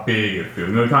 just how big it feels.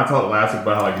 We kind of talked last week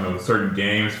about how certain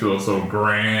games feel so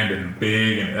grand and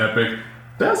big and epic.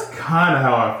 That's kind of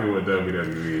how I feel with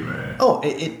WWE, man. Oh,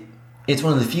 it's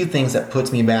one of the few things that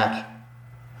puts me back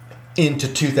into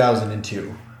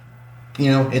 2002. It's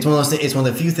one of those things. It's one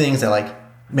of the few things that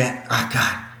man,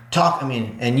 God,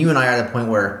 and you and I are at the point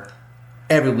where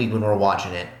every week when we're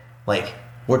watching it,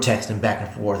 we're texting back and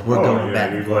forth. We're going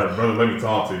back and forth. Brother, let me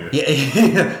talk to you.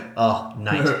 Yeah. Oh,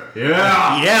 nice.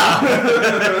 Yeah. Yeah.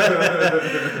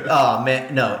 Oh,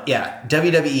 man. No, yeah.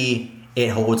 WWE, it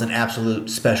holds an absolute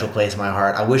special place in my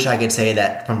heart. I wish I could say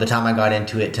that from the time I got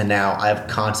into it to now, I've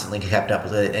constantly kept up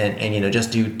with it. And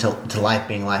just due to life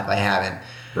being life, I haven't.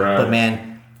 Right. But,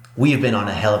 man, we have been on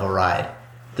a hell of a ride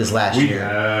this last year.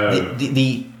 Have.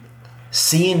 The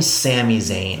seeing Sami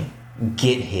Zayn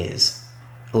get his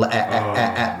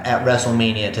at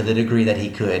WrestleMania to the degree that he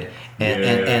could,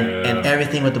 and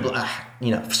everything with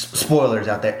the spoilers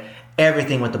out there,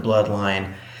 everything with the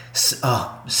bloodline,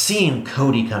 seeing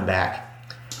Cody come back,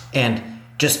 and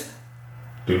just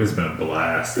dude, it's been a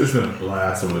blast. It's been a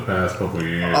blast over the past couple of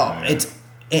years. Oh, man. it's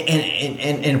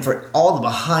and for all the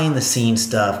behind the scenes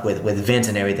stuff with Vince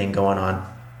and everything going on.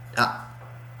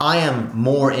 I am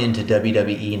more into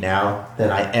WWE now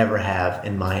than I ever have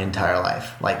in my entire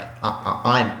life.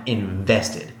 I'm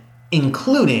invested,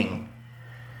 including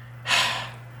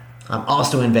I'm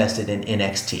also invested in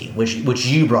NXT, which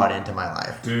you brought into my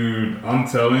life. Dude, I'm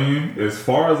telling you, as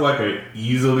far as an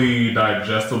easily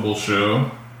digestible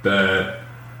show that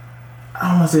I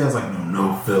don't want to say it has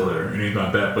no filler or anything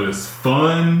like that, but it's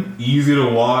fun, easy to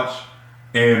watch,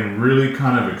 and really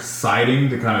kind of exciting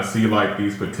to kind of see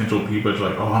these potential people. It's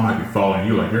I might be following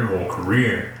you your whole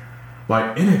career.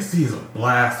 NXT is a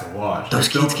blast to watch. Those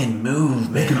kids can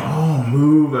move, man. They can all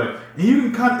move. And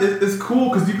you can it's cool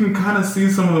because you can kind of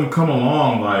see some of them come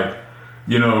along.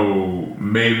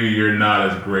 Maybe you're not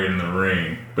as great in the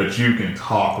ring, but you can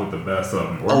talk with the best of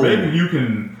them. Or maybe you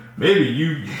can. Maybe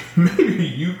you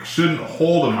shouldn't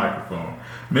hold a microphone.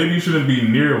 Maybe you shouldn't be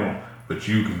near one, but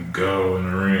you can go in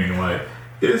the ring.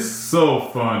 It's so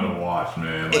fun to watch,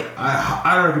 man.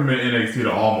 I recommend NXT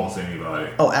to almost anybody.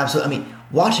 Oh, absolutely.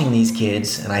 Watching these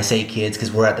kids, and I say kids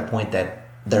because we're at the point that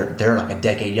they're a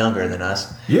decade younger than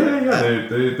us. Yeah.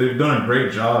 They've done a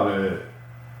great job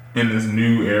in this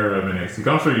new era of NXT.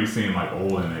 I'm sure you've seen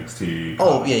old NXT.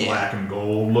 Oh, yeah, black and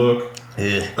gold look.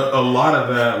 A lot of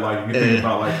that, you think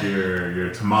about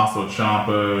your Tommaso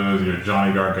Ciampas, your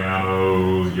Johnny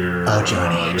Garganos, your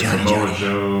Samoa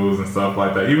Joes and stuff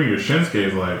like that. Even your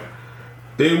Shinsuke's,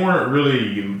 they weren't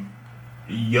really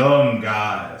young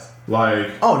guys.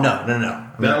 Oh no.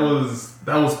 That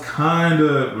was kind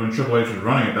of when Triple H was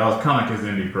running it. That was kind of his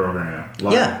indie program.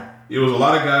 It was a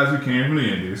lot of guys who came from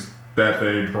the indies that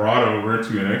they brought over to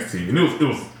NXT, and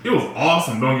it was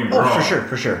awesome. Don't get me wrong.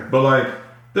 For sure. But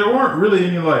there weren't really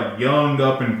any young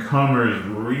up and comers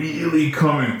really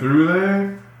coming through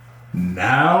there.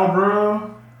 Now,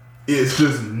 bro, it's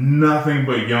just nothing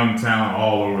but young talent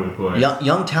all over the place.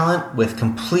 Young talent with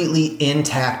completely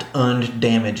intact,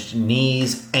 undamaged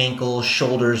knees, ankles,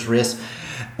 shoulders, wrists.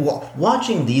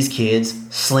 Watching these kids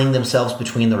sling themselves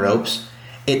between the ropes,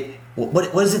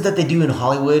 what is it that they do in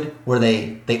Hollywood where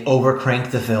they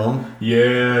overcrank the film? Yeah. I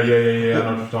know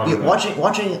what you're talking about.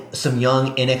 Watching some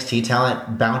young NXT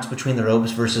talent bounce between the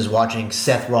ropes versus watching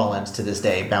Seth Rollins to this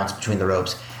day bounce between the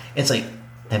ropes. It's like,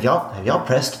 have y'all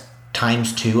pressed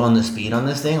 ×2 on the speed on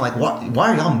this thing? Like, why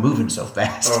are y'all moving so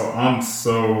fast? Oh, I'm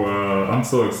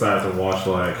so excited to watch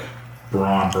like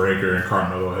Braun Breaker and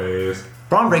Carmelo Hayes.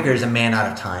 Braun Breaker is a man out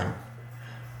of time.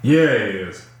 Yeah, he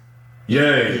is.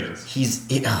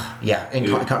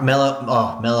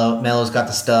 Melo's got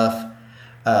the stuff.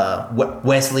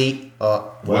 Wesley.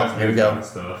 Here we go.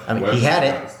 I mean, Wesley had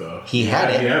it. He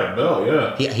had it. He had a belt.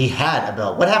 Yeah. He had a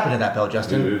belt. What happened to that belt,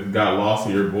 Justin? It got lost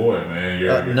to your boy, man.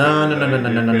 Your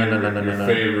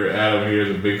favorite Adam here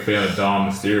is a big fan of Dom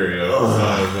Mysterio,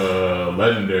 son of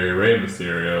legendary Rey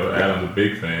Mysterio. Adam's a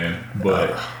big fan,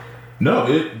 but no,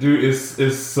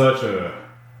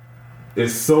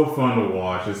 it's so fun to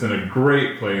watch. It's in a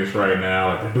great place right now.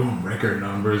 Like, they're doing record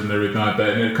numbers and everything like that,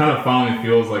 and it kind of finally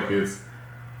feels like it's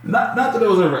not that it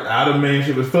was ever out of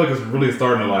mainstream, but I feel like it's really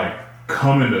starting to like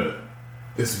come into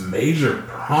this major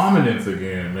prominence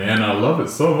again, man. I love it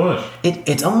so much.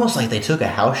 It's almost like they took a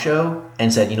house show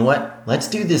and said, you know what? Let's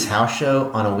do this house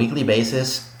show on a weekly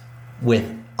basis with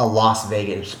a Las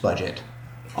Vegas budget.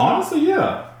 Honestly,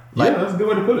 yeah. That's a good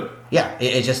way to put it. Yeah,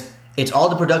 it's all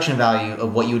the production value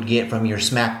of what you would get from your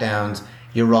SmackDowns,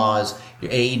 your Raws,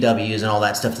 your AEWs, and all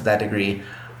that stuff to that degree.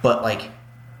 But, like,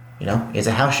 you know, it's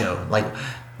a house show. Like,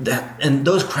 that, and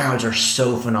those crowds are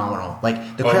so phenomenal.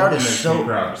 Like, the crowd is so...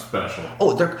 crowd is special.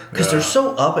 Oh, they're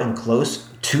so up and close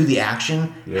to the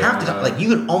action. Like, you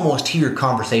can almost hear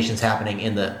conversations happening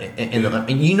in the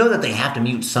and you know that they have to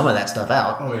mute some of that stuff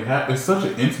out. Oh, it's such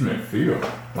an intimate feel.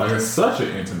 Like, it's such an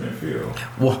intimate feel.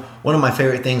 Well, one of my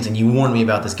favorite things, and you warned me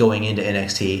about this going into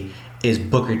NXT, is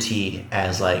Booker T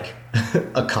as like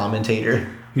a commentator.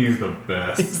 He's the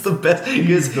best. He's the best.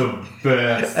 He's the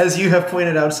best. As you have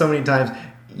pointed out so many times,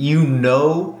 you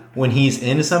know when he's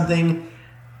into something,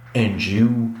 and you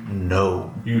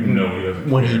know he doesn't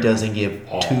when care. He doesn't give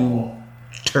two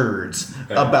turds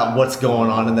about what's going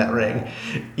on in that ring.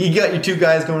 You got your two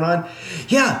guys going on.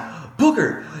 Yeah,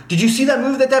 Booker, did you see that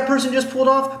move that person just pulled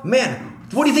off? Man,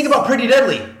 what do you think about Pretty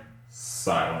Deadly?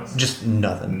 Silence. Just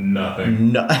nothing.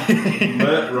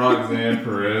 Let Roxanne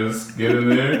Perez get in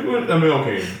there. I mean,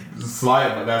 okay,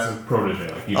 slight, but that's his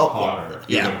protege. Like, he taught her.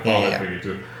 Figure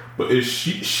too. But if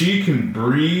she can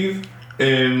breathe,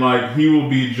 and like he will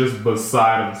be just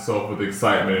beside himself with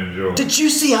excitement and joy. Did you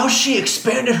see how she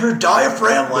expanded her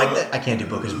diaphragm like that? I can't do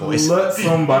Booker's voice. Let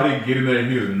somebody get in there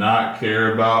he does not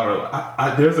care about. Or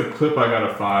there's a clip I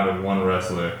gotta find of one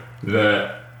wrestler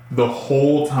that the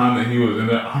whole time that he was in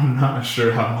there, I'm not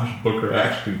sure how much Booker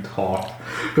actually talked.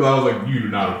 Because I was like, you do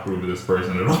not approve of this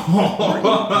person at all.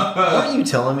 Weren't you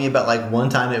telling me about like one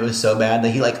time it was so bad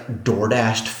that he like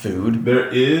DoorDashed food? There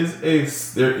is a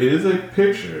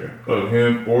picture of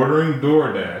him ordering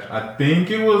DoorDash. I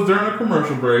think it was during a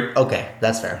commercial break. Okay,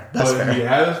 that's fair. Fair. He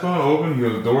had his phone open. He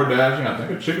was DoorDashing, I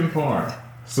think, a chicken parm.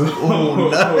 So...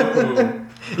 no.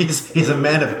 He's a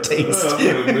man of taste.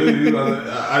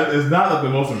 It's not like the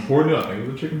most important deal. I think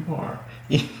it was a chicken parm.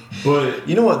 But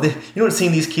you know what?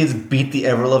 Seeing these kids beat the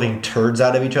ever-loving turds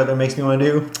out of each other makes me want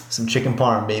to do? Some chicken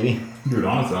parm, baby. Dude,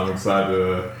 honestly, I'm excited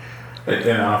to...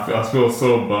 And I feel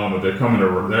so bummed that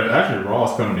they're actually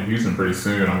Raw's coming to Houston pretty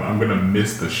soon. I'm going to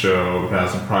miss the show. We've had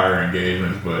some prior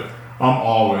engagements, but I'm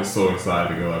always so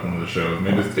excited to go like one of the shows. I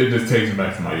mean, it just takes me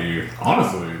back to my youth.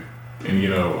 Honestly. And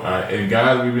you know, guys,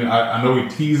 I know we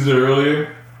teased it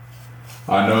earlier.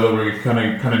 I know that we're kind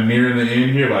of nearing the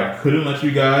end here, but I couldn't let you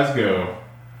guys go.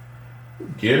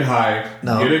 Get hyped,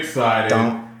 get excited.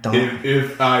 Don't.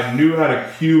 If I knew how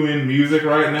to cue in music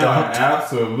right now, I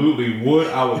absolutely would.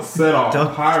 I would set off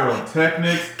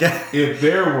pyrotechnics. If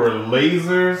there were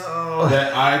lasers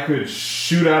that I could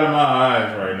shoot out of my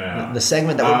eyes right now. The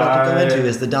segment that we're about to go into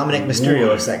is the Dominic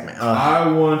Mysterio segment.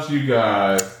 I want you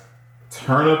guys.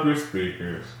 Turn up your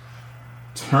speakers.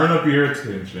 Turn up your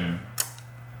attention.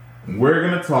 We're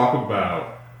going to talk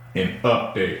about an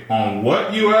update on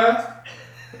what you asked?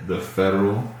 The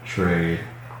Federal Trade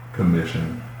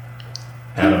Commission.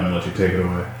 Adam, I'll let you take it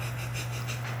away.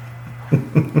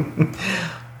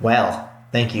 Well,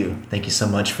 thank you. Thank you so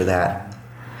much for that.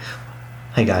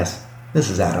 Hey guys, this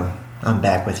is Adam. I'm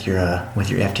back with your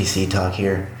FTC talk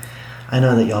here. I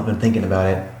know that y'all been thinking about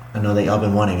it. I know that y'all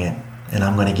been wanting it. And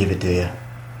I'm going to give it to you.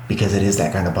 because it is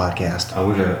that kind of podcast. I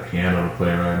wish I had a piano to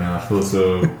play right now. I feel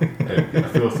so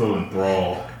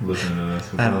enthralled listening to this.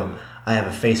 I have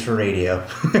a face for radio.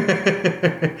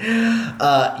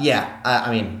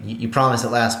 I mean, you promised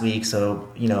it last week, so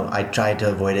I tried to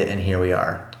avoid it, and here we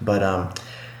are. But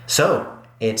so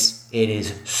it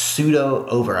is pseudo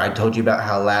over. I told you about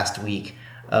how last week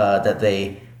that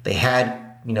they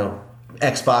had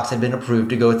Xbox had been approved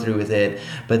to go through with it,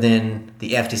 but then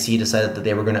the FTC decided that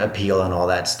they were going to appeal and all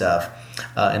that stuff.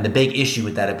 And the big issue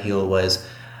with that appeal was,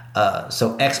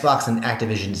 so Xbox and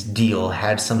Activision's deal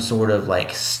had some sort of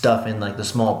like stuff in like the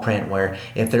small print where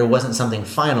if there wasn't something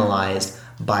finalized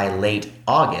by late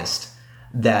August,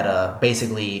 that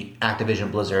basically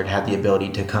Activision Blizzard had the ability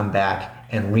to come back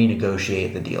and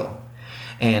renegotiate the deal.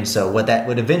 And so what that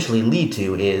would eventually lead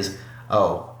to is,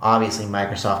 obviously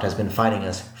Microsoft has been fighting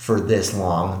us for this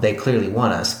long. They clearly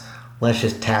want us. Let's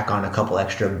just tack on a couple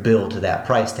extra bill to that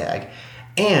price tag.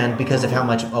 And because of how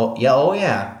much,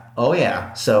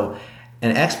 So,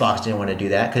 and Xbox didn't want to do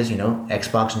that because,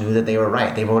 Xbox knew that they were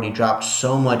right. They've already dropped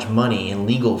so much money in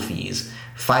legal fees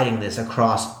fighting this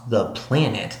across the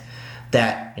planet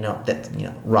that,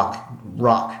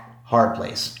 rock hard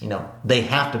place. They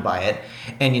have to buy it.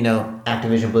 And,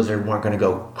 Activision Blizzard weren't going to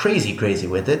go crazy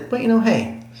with it. But,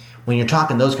 hey, when you're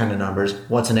talking those kind of numbers,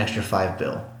 what's an extra $5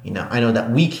 bill? I know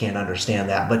that we can't understand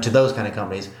that, but to those kind of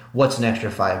companies, what's an extra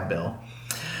 $5 bill?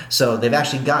 So they've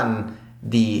actually gotten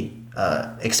the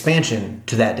expansion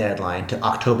to that deadline to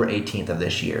October 18th of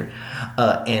this year.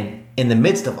 And in the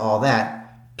midst of all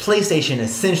that, PlayStation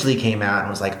essentially came out and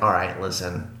was like, all right,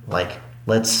 listen, like,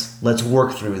 let's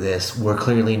work through this. We're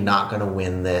clearly not going to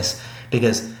win this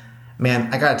because,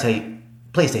 man, I got to tell you,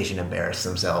 PlayStation embarrassed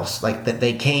themselves. Like, that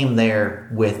they came there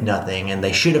with nothing, and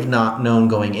they should have not known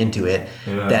going into it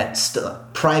that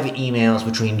private emails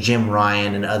between Jim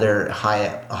Ryan and other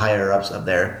higher ups up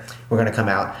there were going to come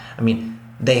out. I mean,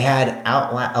 they had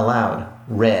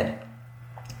read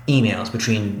emails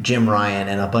between Jim Ryan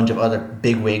and a bunch of other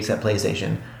bigwigs at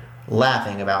PlayStation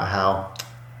laughing about how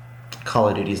Call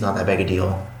of Duty is not that big a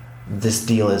deal. This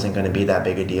deal isn't going to be that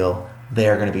big a deal.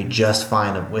 They're going to be just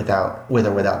fine with or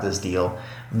without this deal.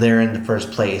 They're in the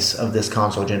first place of this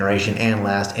console generation and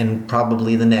last, and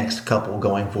probably the next couple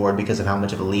going forward because of how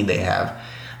much of a lead they have.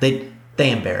 They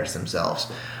embarrass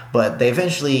themselves, but they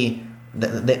eventually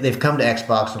they've come to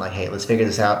Xbox and like, hey, let's figure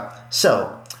this out.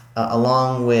 So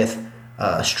along with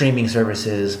streaming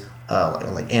services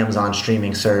like Amazon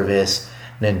streaming service,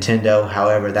 Nintendo,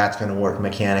 however that's going to work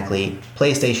mechanically,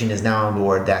 PlayStation is now on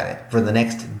board that for the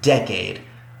next decade,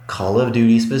 Call of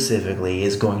Duty specifically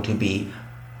is going to be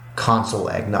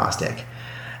console agnostic.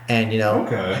 And,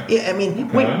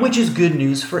 which is good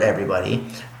news for everybody.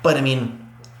 But, I mean,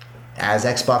 as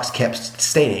Xbox kept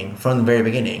stating from the very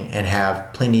beginning and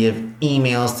have plenty of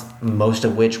emails, most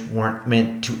of which weren't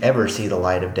meant to ever see the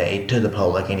light of day to the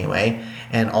public anyway,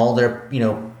 and all their,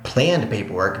 planned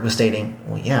paperwork was stating,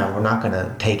 well, yeah, we're not going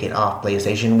to take it off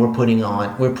PlayStation.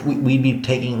 We'd be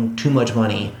taking too much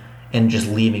money and just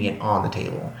leaving it on the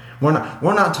table. We're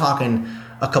not talking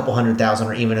a couple 100,000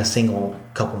 or even a single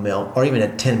couple mil or even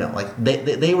a 10 mil. Like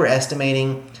they were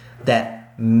estimating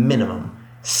that minimum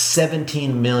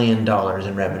 $17 million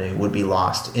in revenue would be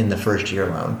lost in the first year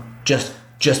alone.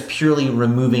 Just purely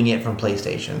removing it from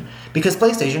PlayStation. Because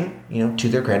PlayStation, to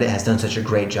their credit, has done such a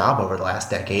great job over the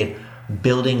last decade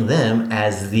building them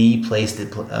as the place to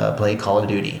play Call of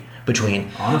Duty. Between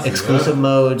exclusive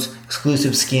modes,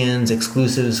 exclusive skins,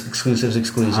 exclusives.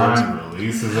 Time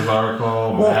releases, if I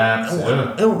recall, maps.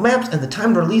 Maps, and the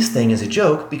time release thing is a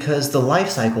joke because the life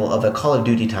cycle of a Call of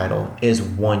Duty title is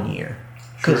 1 year.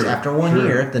 Because after 1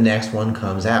 year, the next one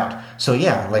comes out. So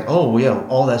yeah,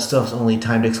 all that stuff's only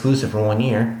timed exclusive for 1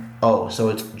 year. Oh, so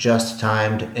it's just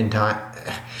timed in time.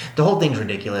 The whole thing's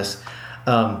ridiculous.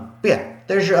 But yeah,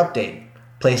 there's your update.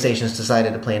 PlayStation's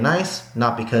decided to play nice,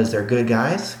 not because they're good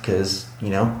guys, because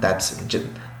that's just,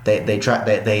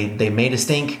 they made a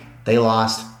stink, they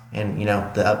lost, and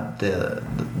the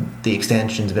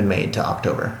extension's been made to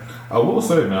October. I will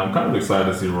say, man, I'm kind of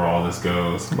excited to see where all this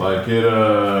goes. Like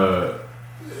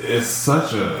it's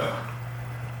such a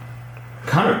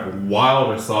kind of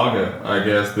wilder saga, I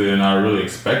guess, than I really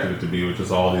expected it to be, which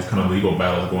is all these kind of legal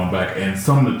battles going back, and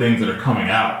some of the things that are coming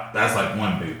out. That's like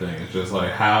one big thing. It's just like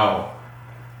how.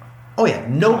 Oh yeah,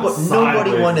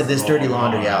 nobody wanted this dirty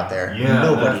laundry out there. Yeah,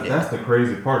 nobody did. That's the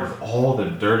crazy part is all the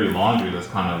dirty laundry that's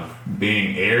kind of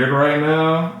being aired right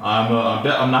now.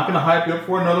 I'm not gonna hype you up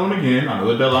for another one again. I know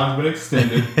the deadline's been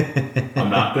extended. I'm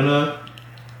not gonna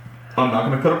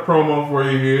cut a promo for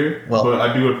you here, but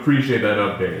I do appreciate that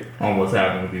update on what's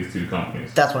happening with these two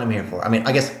companies. That's what I'm here for. I mean,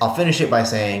 I guess I'll finish it by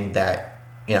saying that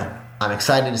I'm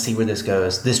excited to see where this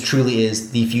goes. This truly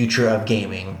is the future of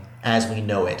gaming as we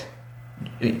know it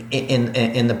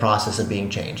in the process of being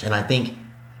changed. And I think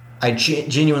I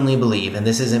genuinely believe, and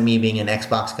this isn't me being an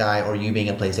Xbox guy or you being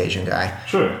a PlayStation guy.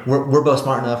 Sure. We're both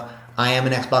smart enough. I am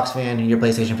an Xbox fan, you're a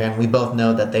PlayStation fan. We both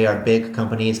know that they are big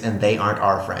companies and they aren't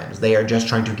our friends. They are just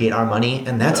trying to get our money,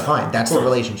 and that's fine. That's the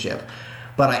relationship.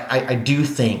 But I do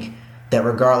think that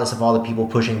regardless of all the people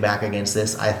pushing back against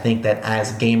this, I think that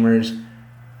as gamers,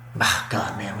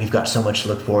 God, man, we've got so much to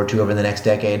look forward to over the next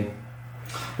decade.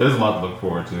 There's a lot to look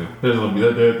forward to. There's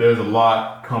a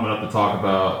lot coming up to talk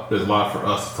about. There's a lot for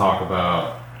us to talk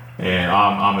about, and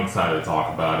I'm excited to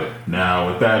talk about it. Now,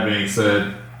 with that being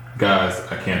said, guys,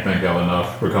 I can't thank y'all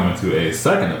enough. We're coming to a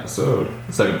second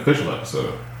official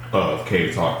episode of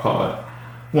Cave Talk Pod.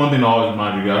 One thing to always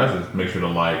remind you guys is make sure to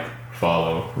like,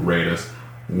 follow, rate us.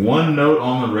 One note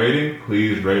on the rating,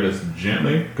 please rate us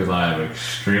gently, because I am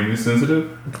extremely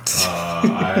sensitive.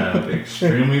 I have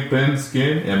extremely thin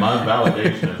skin, and my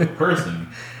validation as a person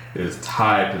is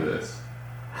tied to this.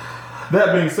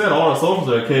 That being said, all our socials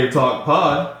are at Cave Talk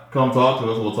Pod. Come talk to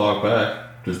us, we'll talk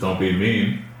back. Just don't be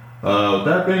mean. With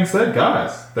that being said,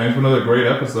 guys, thanks for another great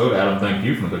episode. Adam, thank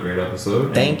you for another great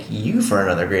episode. Thank you for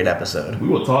another great episode. We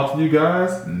will talk to you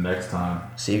guys next time.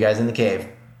 See you guys in the cave.